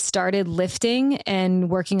hadn't really started lifting and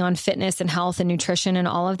working on fitness and health and nutrition and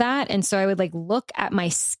all of that. And so I would like look at my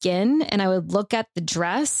skin, and I would look at the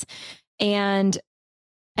dress and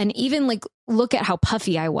even like look at how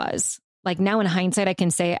puffy I was. Like now in hindsight, I can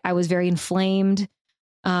say I was very inflamed.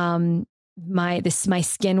 My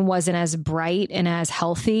skin wasn't as bright and as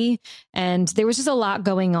healthy. And there was just a lot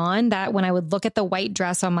going on that when I would look at the white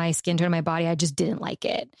dress on my skin tone and my body, I just didn't like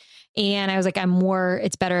it. And I was like,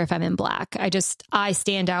 it's better if I'm in black. I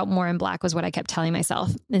stand out more in black was what I kept telling myself.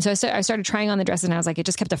 And so I started trying on the dresses, and I was like, it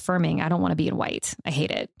just kept affirming, I don't want to be in white. I hate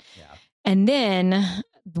it. Yeah. And then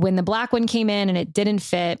when the black one came in and it didn't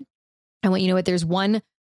fit, I went, you know what, there's one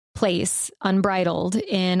place, Unbridled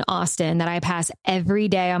in Austin, that I pass every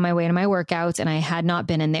day on my way to my workouts, and I had not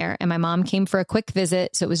been in there. And my mom came for a quick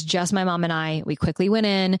visit. So it was just my mom and I. We quickly went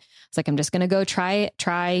in. It's like, I'm just going to go try,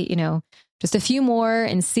 just a few more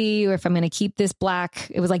and see if I'm going to keep this black.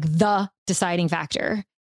 It was like the deciding factor.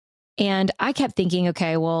 And I kept thinking,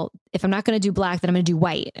 okay, well, if I'm not going to do black, then I'm going to do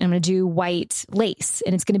white, and I'm going to do white lace.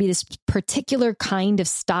 And it's going to be this particular kind of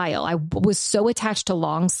style. I was so attached to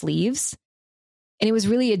long sleeves. And it was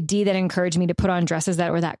really a D that encouraged me to put on dresses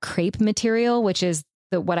that were that crepe material, which is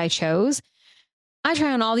what I chose. I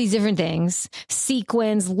try on all these different things,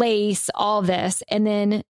 sequins, lace, all this. And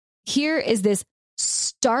then here is this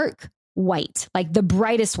stark white, like the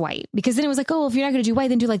brightest white, because then it was like, oh, if you're not going to do white,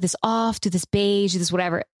 then do like this off, do this beige, do this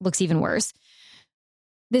whatever. It looks even worse.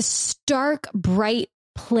 This stark, bright,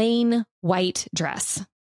 plain white dress.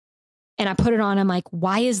 And I put it on. I'm like,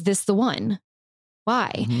 why is this the one?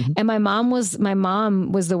 Why? Mhm. And my mom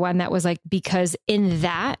was the one that was like, because in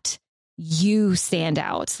that you stand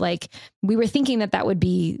out. Like we were thinking that would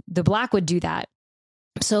be, the black would do that.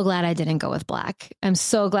 I'm so glad I didn't go with black. I'm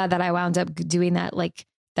so glad that I wound up doing that, like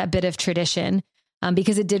that bit of tradition.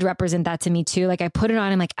 Because it did represent that to me too. Like I put it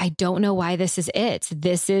on, I'm like, I don't know why this is it.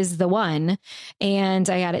 This is the one. And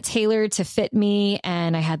I got it tailored to fit me,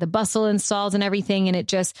 and I had the bustle installed and everything. And it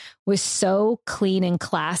just was so clean and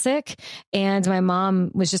classic. And my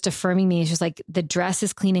mom was just affirming me. She's like, the dress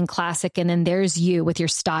is clean and classic. And then there's you with your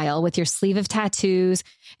style, with your sleeve of tattoos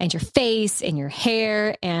and your face and your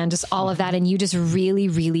hair and just all of that. And you just really,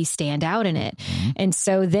 really stand out in it. And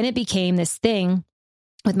so then it became this thing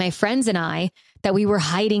with my friends and I that we were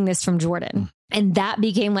hiding this from Jordan. And that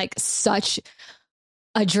became like such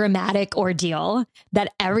a dramatic ordeal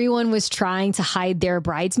that everyone was trying to hide their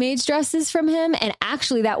bridesmaids dresses from him. And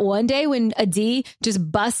actually that one day when Adi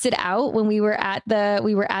just busted out when we were at the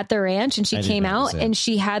ranch, and she came out and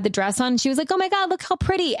she had the dress on, and she was like, oh my God, look how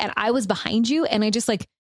pretty. And I was behind you, and I just like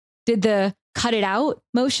did the cut it out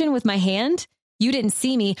motion with my hand. You didn't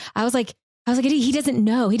see me. I was like, he doesn't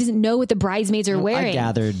know. He doesn't know what the bridesmaids are wearing. I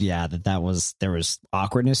gathered, there was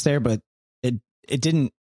awkwardness there, but it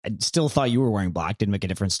didn't. I still thought you were wearing black. Didn't make a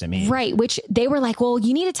difference to me, right? Which they were like, well,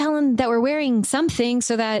 you need to tell him that we're wearing something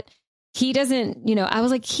so that he doesn't. I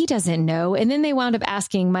was like, he doesn't know. And then they wound up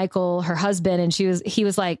asking Michael, her husband, and he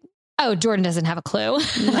was like, oh, Jordan doesn't have a clue.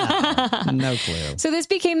 No clue. So this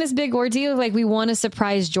became this big ordeal. Like, we want to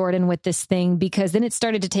surprise Jordan with this thing, because then it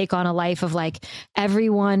started to take on a life of like,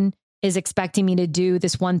 everyone is expecting me to do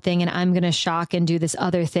this one thing, and I'm going to shock and do this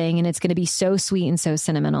other thing. And it's going to be so sweet and so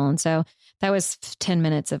sentimental. And so that was 10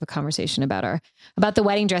 minutes of a conversation about the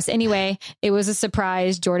wedding dress. Anyway, it was a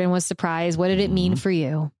surprise. Jordan was surprised. What did it mean for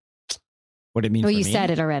you? What did it mean? Well, for you me? said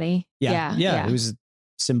it already. Yeah. It was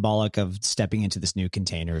symbolic of stepping into this new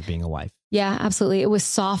container of being a wife. Yeah, absolutely. It was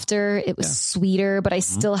softer. It was sweeter, but I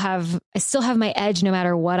still have my edge no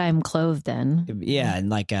matter what I'm clothed in. Yeah. And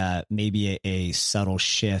like maybe a subtle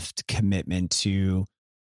shift, commitment to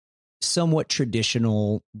somewhat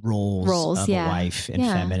traditional roles of a wife and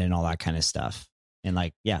feminine, all that kind of stuff. And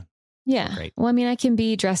like, yeah. Great. Well, I mean, I can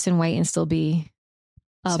be dressed in white and still be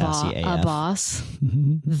a boss,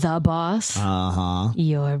 the boss,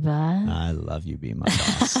 your boss. I love you being my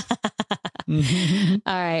boss. All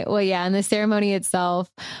right. Well, yeah. And the ceremony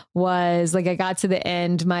itself was like, I got to the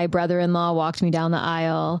end. My brother-in-law walked me down the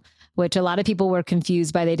aisle, which a lot of people were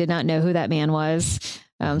confused by. They did not know who that man was.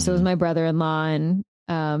 So it was my brother-in-law, and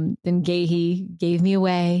then he gave me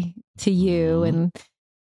away to you, and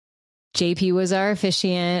JP was our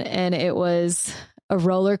officiant, and it was a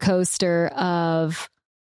roller coaster of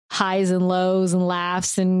highs and lows and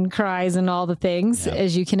laughs and cries and all the things,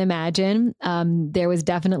 as you can imagine. There was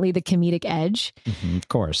definitely the comedic edge, of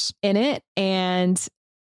course, in it. And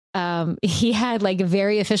he had like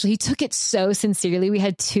very official, he took it so sincerely. We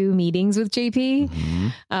had 2 meetings with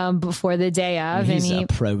JP before the day of. He's a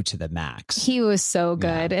pro to the max. He was so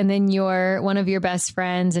good. And then one of your best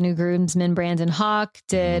friends, a new groomsman, Brandon Hawk,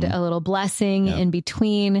 did a little blessing in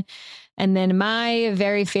between. And then my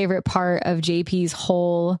very favorite part of JP's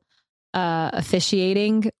whole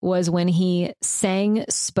officiating was when he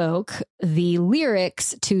spoke the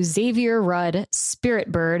lyrics to Xavier Rudd,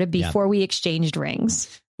 Spirit Bird, before we exchanged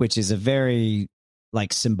rings. Which is a very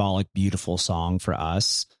like symbolic, beautiful song for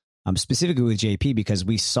us, specifically with JP, because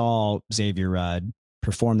we saw Xavier Rudd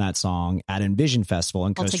perform that song at Envision Festival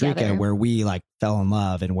in Costa Rica, where we like fell in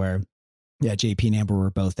love, and where JP and Amber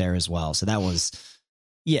were both there as well. So that was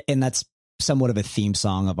and that's somewhat of a theme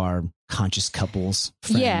song of our conscious couples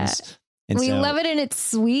friends. Yeah. And we love it, and it's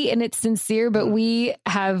sweet and it's sincere, but we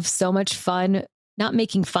have so much fun not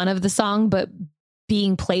making fun of the song, but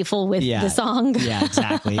being playful with the song. Yeah,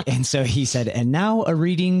 exactly. And so he said, and now a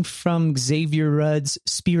reading from Xavier Rudd's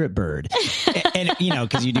Spirit Bird. and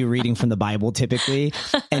because you do reading from the Bible typically.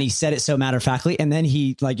 And he said it so matter-of-factly. And then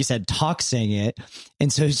he, like you said, sang it.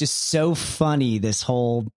 And so it's just so funny, this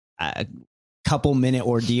whole couple-minute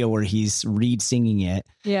ordeal where he's singing it.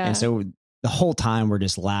 Yeah. And so the whole time we're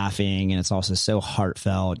just laughing, and it's also so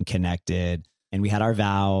heartfelt and connected. And we had our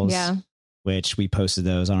vows. Yeah. Which we posted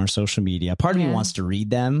those on our social media. Part of me wants to read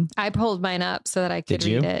them. I pulled mine up so that I could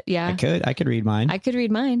read it. Yeah, I could read mine. I could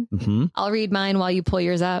read mine. Mm-hmm. I'll read mine while you pull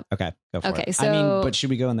yours up. Okay, go for it. Okay, so but should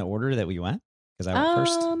we go in the order that we went? Because I went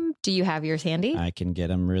first. Do you have yours handy? I can get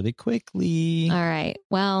them really quickly. All right.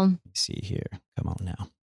 Well, let me see here. Come on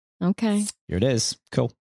now. Okay. Here it is.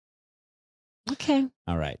 Cool. Okay.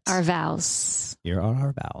 All right. Our vows. Here are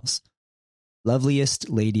our vows. Loveliest,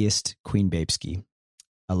 ladiest, Queen Babesky.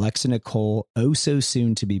 Alexa Nicole, oh so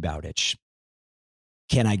soon to be Bowditch.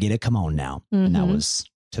 can I get a come on now? And that Mhm. was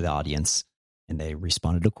to the audience. And they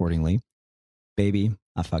responded accordingly. Baby,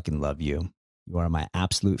 I fucking love you. You are my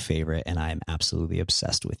absolute favorite, and I am absolutely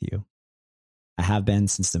obsessed with you. I have been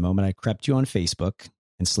since the moment I crept you on Facebook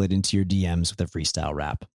and slid into your DMs with a freestyle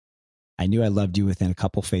rap. I knew I loved you within a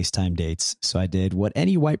couple FaceTime dates, so I did what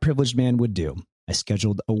any white privileged man would do. I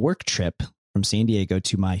scheduled a work trip from San Diego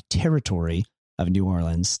to my territory of New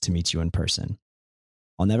Orleans to meet you in person.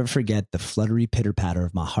 I'll never forget the fluttery pitter-patter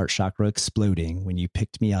of my heart chakra exploding when you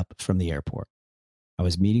picked me up from the airport. I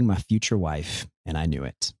was meeting my future wife, and I knew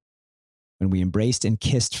it. When we embraced and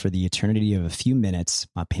kissed for the eternity of a few minutes,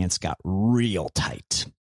 my pants got real tight.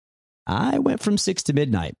 I went from 6 to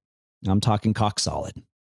midnight. I'm talking cock solid.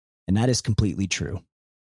 And that is completely true.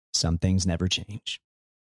 Some things never change.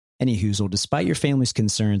 Anyhoozle, despite your family's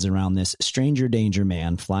concerns around this stranger danger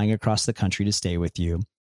man flying across the country to stay with you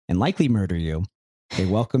and likely murder you, they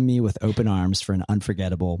welcomed me with open arms for an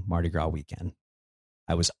unforgettable Mardi Gras weekend.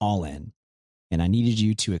 I was all in, and I needed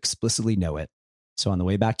you to explicitly know it. So on the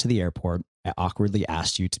way back to the airport, I awkwardly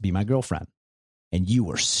asked you to be my girlfriend, and you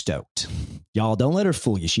were stoked. Y'all, don't let her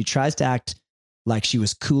fool you. She tries to act like she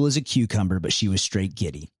was cool as a cucumber, but she was straight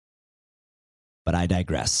giddy. But I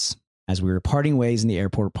digress. As we were parting ways in the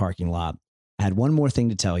airport parking lot, I had one more thing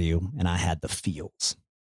to tell you, and I had the feels.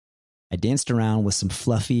 I danced around with some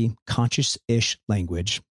fluffy, conscious-ish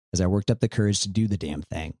language as I worked up the courage to do the damn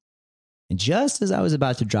thing. And just as I was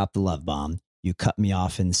about to drop the love bomb, you cut me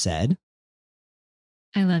off and said,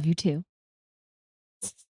 I love you too.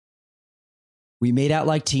 We made out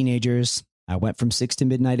like teenagers. I went from 6 to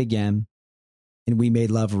midnight again, and we made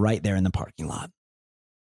love right there in the parking lot.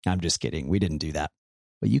 I'm just kidding. We didn't do that.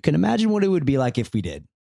 But you can imagine what it would be like if we did.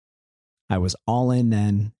 I was all in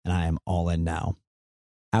then, and I am all in now.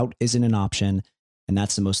 Out isn't an option, and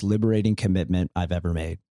that's the most liberating commitment I've ever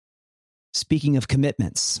made. Speaking of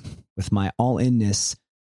commitments, with my all-inness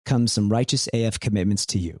comes some righteous AF commitments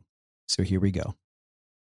to you. So here we go.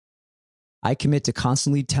 I commit to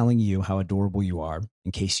constantly telling you how adorable you are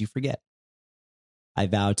in case you forget. I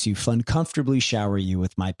vow to fun comfortably shower you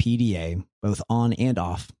with my PDA, both on and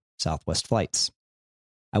off Southwest flights.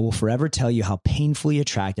 I will forever tell you how painfully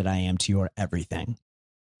attracted I am to your everything,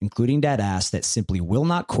 including that ass that simply will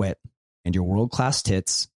not quit and your world-class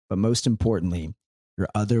tits, but most importantly, your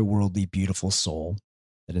otherworldly beautiful soul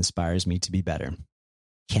that inspires me to be better.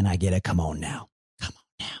 Can I get a come on now? Come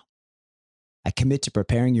on now. I commit to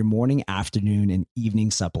preparing your morning, afternoon, and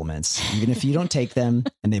evening supplements, even if you don't take them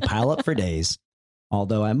and they pile up for days.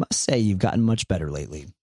 Although I must say you've gotten much better lately.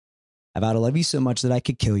 I vow to love you so much that I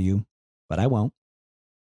could kill you, but I won't.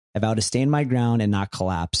 I vow to stand my ground and not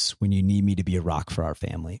collapse when you need me to be a rock for our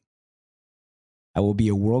family. I will be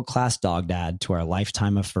a world-class dog dad to our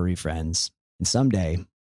lifetime of furry friends, and someday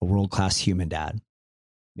a world-class human dad.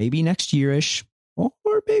 Maybe next year-ish, or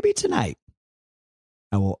maybe tonight.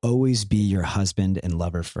 I will always be your husband and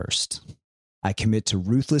lover first. I commit to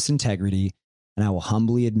ruthless integrity, and I will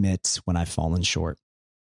humbly admit when I've fallen short.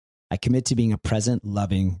 I commit to being a present,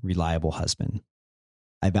 loving, reliable husband.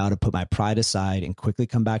 I vow to put my pride aside and quickly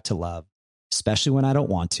come back to love, especially when I don't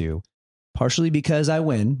want to, partially because I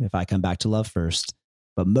win if I come back to love first,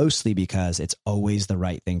 but mostly because it's always the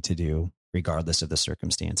right thing to do, regardless of the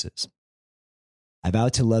circumstances. I vow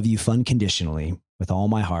to love you unconditionally with all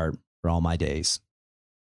my heart for all my days.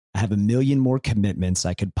 I have a million more commitments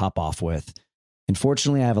I could pop off with.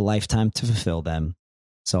 Unfortunately, I have a lifetime to fulfill them,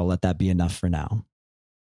 so I'll let that be enough for now.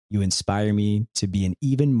 You inspire me to be an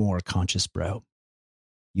even more conscious bro.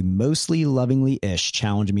 You mostly lovingly-ish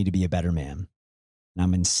challenge me to be a better man, and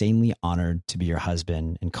I'm insanely honored to be your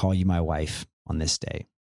husband and call you my wife on this day.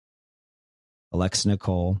 Alexa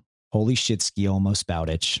Nicole, holy shitski almost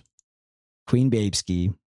Bowditch, Queen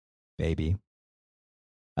Babeski, baby.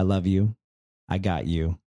 I love you. I got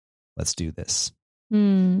you. Let's do this.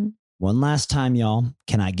 One last time, y'all.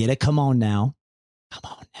 Can I get a come on now?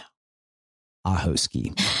 Come on now.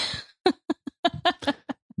 Ahoski.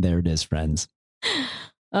 There it is, friends.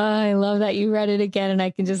 I love that you read it again and I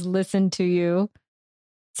can just listen to you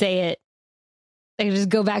say it. I can just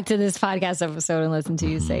go back to this podcast episode and listen to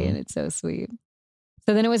you say it. It's so sweet.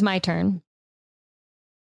 So then it was my turn.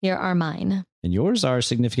 Here are mine. And yours are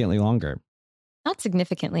significantly longer. Not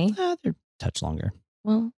significantly. They're a touch longer.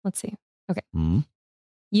 Well, let's see. Okay.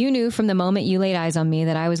 You knew from the moment you laid eyes on me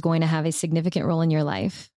that I was going to have a significant role in your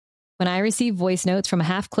life. When I received voice notes from a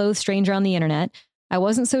half-clothed stranger on the internet, I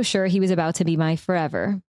wasn't so sure he was about to be my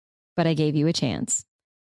forever, but I gave you a chance.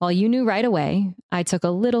 While you knew right away, I took a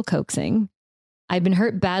little coaxing. I'd been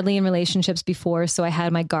hurt badly in relationships before, so I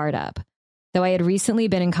had my guard up. Though I had recently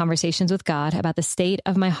been in conversations with God about the state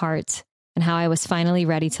of my heart and how I was finally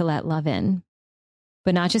ready to let love in.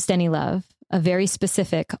 But not just any love, a very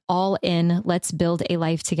specific, all in, let's build a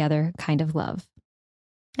life together kind of love.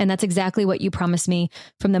 And that's exactly what you promised me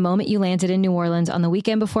from the moment you landed in New Orleans on the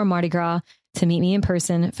weekend before Mardi Gras to meet me in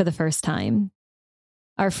person for the first time.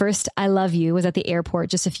 Our first I love you was at the airport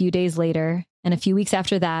just a few days later, and a few weeks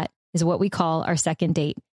after that is what we call our second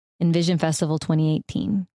date in Vision Festival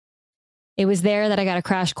 2018. It was there that I got a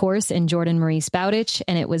crash course in Jordan Maurice Bowditch,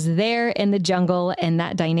 and it was there in the jungle and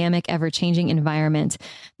that dynamic, ever-changing environment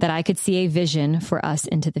that I could see a vision for us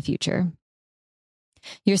into the future.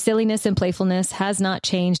 Your silliness and playfulness has not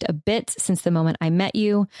changed a bit since the moment I met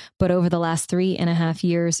you, but over the last 3.5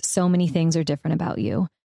 years, so many things are different about you.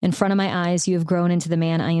 In front of my eyes, you have grown into the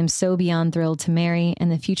man I am so beyond thrilled to marry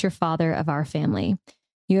and the future father of our family.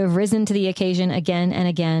 You have risen to the occasion again and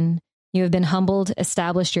again. You have been humbled,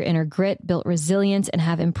 established your inner grit, built resilience, and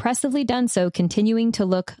have impressively done so, continuing to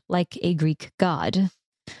look like a Greek god.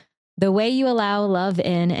 The way you allow love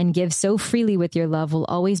in and give so freely with your love will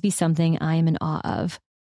always be something I am in awe of.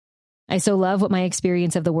 I so love what my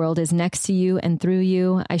experience of the world is next to you and through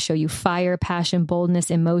you. I show you fire, passion, boldness,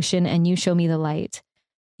 emotion, and you show me the light.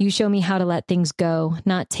 You show me how to let things go,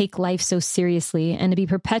 not take life so seriously, and to be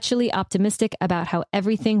perpetually optimistic about how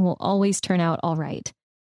everything will always turn out all right.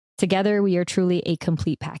 Together, we are truly a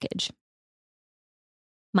complete package.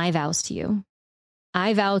 My vows to you.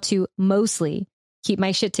 I vow to mostly keep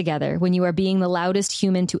my shit together when you are being the loudest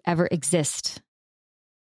human to ever exist.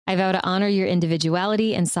 I vow to honor your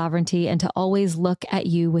individuality and sovereignty and to always look at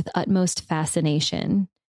you with utmost fascination.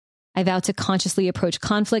 I vow to consciously approach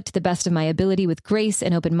conflict to the best of my ability with grace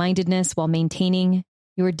and open-mindedness while maintaining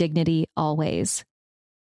your dignity always.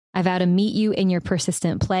 I vow to meet you in your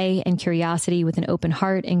persistent play and curiosity with an open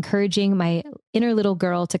heart, encouraging my inner little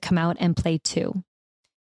girl to come out and play too.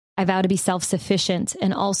 I vow to be self-sufficient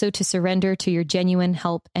and also to surrender to your genuine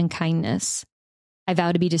help and kindness. I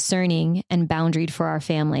vow to be discerning and boundaried for our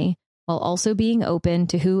family, while also being open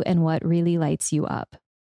to who and what really lights you up.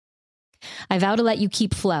 I vow to let you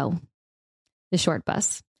keep Flo, the short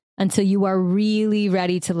bus, until you are really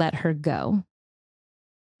ready to let her go.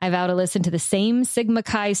 I vow to listen to the same Sigma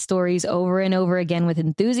Chi stories over and over again with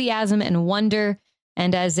enthusiasm and wonder,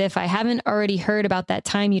 and as if I haven't already heard about that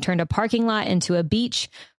time you turned a parking lot into a beach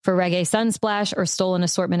for reggae sunsplash or stole an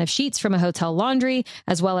assortment of sheets from a hotel laundry,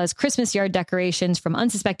 as well as Christmas yard decorations from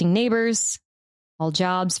unsuspecting neighbors. All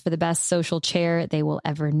jobs for the best social chair they will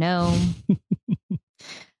ever know.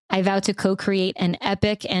 I vow to co-create an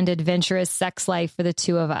epic and adventurous sex life for the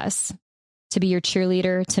two of us. To be your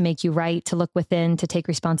cheerleader, to make you right, to look within, to take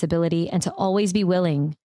responsibility, and to always be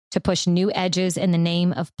willing to push new edges in the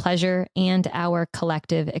name of pleasure and our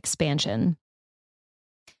collective expansion.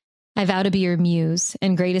 I vow to be your muse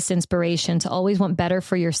and greatest inspiration, to always want better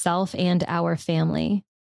for yourself and our family.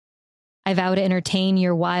 I vow to entertain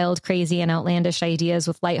your wild, crazy, and outlandish ideas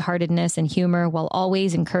with lightheartedness and humor while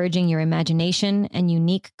always encouraging your imagination and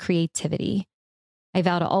unique creativity. I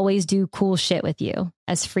vow to always do cool shit with you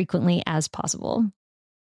as frequently as possible.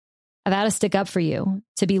 I vow to stick up for you,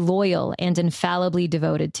 to be loyal and infallibly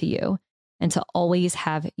devoted to you, and to always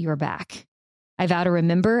have your back. I vow to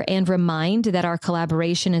remember and remind that our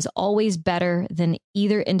collaboration is always better than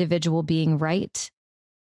either individual being right.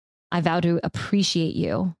 I vow to appreciate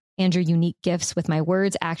you and your unique gifts with my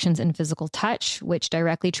words, actions, and physical touch, which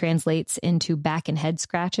directly translates into back and head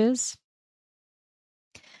scratches.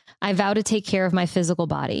 I vow to take care of my physical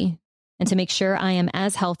body and to make sure I am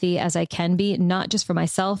as healthy as I can be, not just for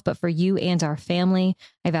myself, but for you and our family.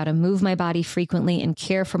 I vow to move my body frequently and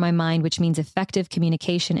care for my mind, which means effective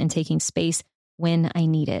communication and taking space when I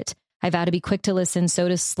need it. I vow to be quick to listen, slow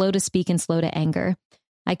to speak, and slow to anger.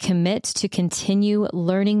 I commit to continue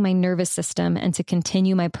learning my nervous system and to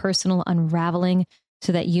continue my personal unraveling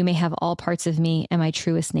so that you may have all parts of me and my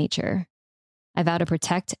truest nature. I vow to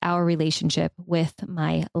protect our relationship with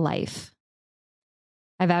my life.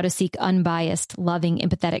 I vow to seek unbiased, loving,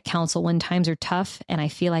 empathetic counsel when times are tough and I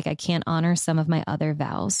feel like I can't honor some of my other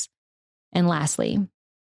vows. And lastly,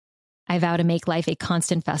 I vow to make life a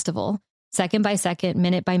constant festival. Second by second,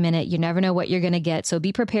 minute by minute, you never know what you're going to get. So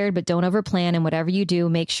be prepared, but don't overplan. And whatever you do,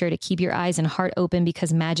 make sure to keep your eyes and heart open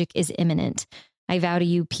because magic is imminent. I vow to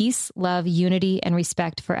you peace, love, unity, and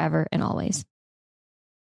respect forever and always.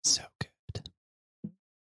 So good.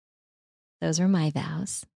 Those are my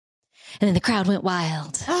vows. And then the crowd went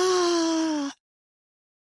wild. I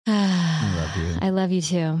love you. I love you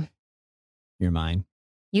too. You're mine.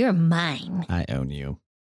 You're mine. I own you.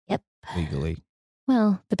 Yep. Legally.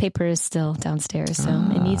 Well, the paper is still downstairs, so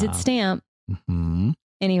it needs its stamp. Mm-hmm.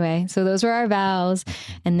 Anyway, so those were our vows.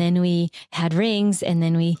 And then we had rings, and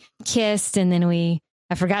then we kissed, and then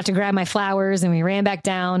I forgot to grab my flowers, and we ran back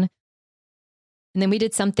down. And then we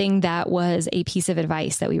did something that was a piece of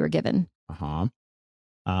advice that we were given.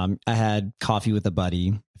 I had coffee with a buddy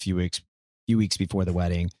a few weeks before the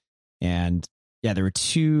wedding. And yeah, there were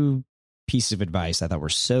two pieces of advice I thought were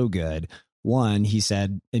so good. One, he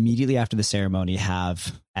said, immediately after the ceremony,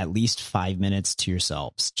 have at least 5 minutes to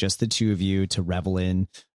yourselves, just the two of you, to revel in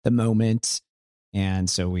the moment. And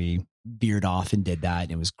so we veered off and did that.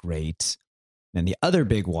 And it was great. And the other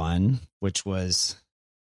big one, which was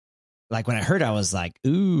like, when I heard, I was like,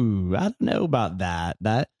 ooh, I don't know about that.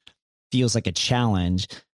 That feels like a challenge,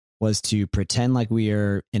 was to pretend like we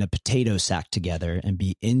are in a potato sack together and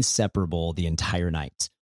be inseparable the entire night.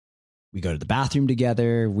 We go to the bathroom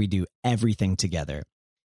together. We do everything together.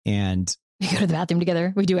 And we go to the bathroom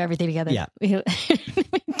together. We do everything together. Yeah. It's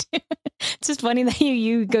just funny that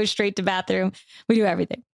you go straight to bathroom. We do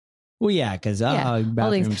everything. Well, yeah, because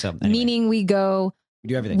bathroom something. Anyway. Meaning we do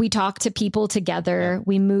everything. We talk to people together. Yeah.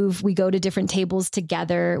 We move. We go to different tables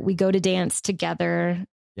together. We go to dance together.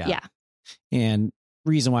 Yeah. And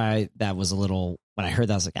reason why that was a little, when I heard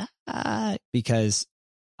that, I was like, because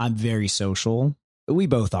I'm very social. We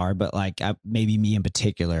both are, but like maybe me in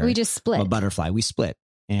particular. We just split. I'm a butterfly. We split.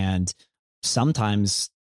 And sometimes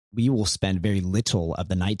we will spend very little of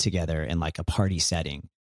the night together in like a party setting,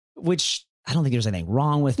 which I don't think there's anything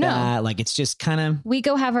wrong with that. Like, it's just kind of, we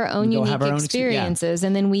go have our own unique experiences.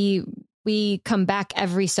 And then we come back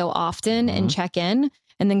every so often and check in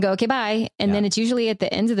and then go, okay, bye. And then it's usually at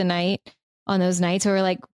the end of the night, on those nights where we're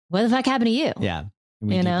like, what the fuck happened to you? Yeah. And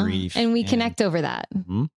we debrief. And we connect over that.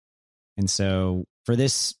 Mm-hmm. And so for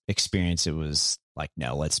this experience, it was like,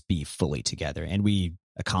 no, let's be fully together. And we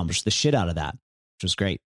accomplished the shit out of that, which was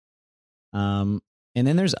great. And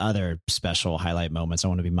then there's other special highlight moments. I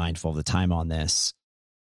want to be mindful of the time on this.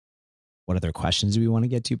 What other questions do we want to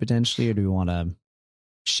get to potentially? Or do we want to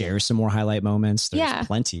share some more highlight moments? There's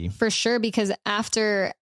plenty. For sure. Because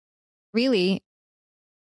after really...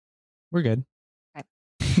 We're good.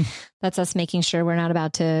 Okay. That's us making sure we're not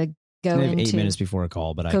about to go into 8 minutes before a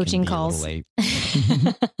call, but coaching I can be calls. a little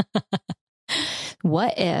late.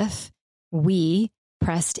 What if we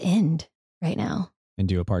pressed end right now and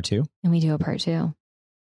do a part 2? And we do a part 2.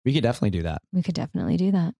 We could definitely do that. We could definitely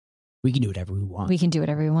do that. We can do whatever we want. We can do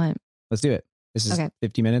whatever we want. Let's do it. This is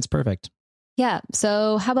 50 minutes. Perfect. Yeah.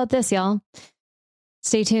 So how about this, y'all?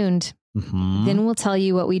 Stay tuned. Mm-hmm. Then we'll tell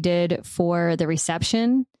you what we did for the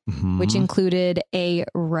reception, which included a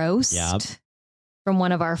roast from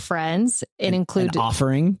one of our friends. It included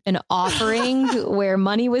an offering where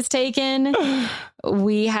money was taken.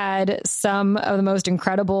 We had some of the most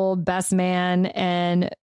incredible best man and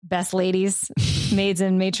best ladies, maids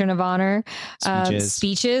and matron of honor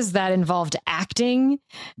speeches that involved acting,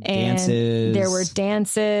 dances. And there were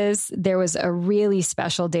dances. There was a really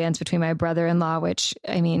special dance between my brother-in-law, which,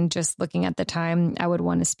 I mean, just looking at the time, I would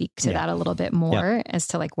want to speak to that a little bit more as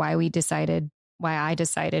to like why I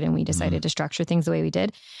decided and we decided to structure things the way we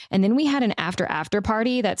did. And then we had an after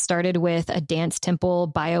party that started with a dance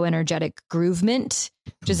temple bioenergetic groovement,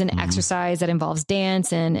 which is an exercise that involves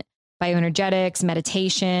dance and bioenergetics,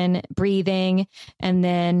 meditation, breathing, and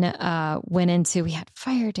then we had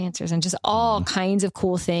fire dancers and just all kinds of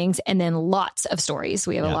cool things. And then lots of stories.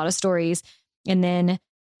 We have a lot of stories. And then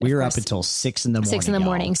we were up until 6 in the morning. 6 in the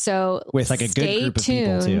morning. So with like a good group of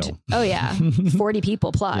people too. Oh yeah. 40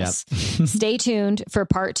 people plus. Stay tuned for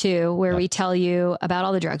part 2 where we tell you about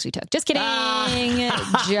all the drugs we took. Just kidding.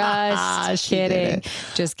 Just kidding.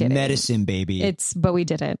 Just kidding. Medicine, baby. But we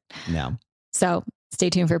didn't. No. So stay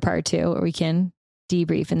tuned for part 2 where we can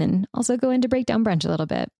debrief and then also go into breakdown brunch a little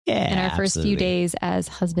bit. Yeah. In our first few days as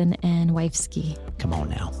husband and wife ski. Come on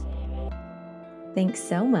now. Thanks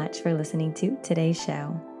so much for listening to today's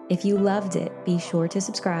show. If you loved it, be sure to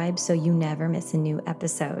subscribe so you never miss a new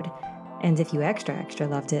episode. And if you extra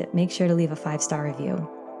loved it, make sure to leave a 5-star review.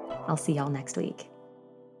 I'll see y'all next week.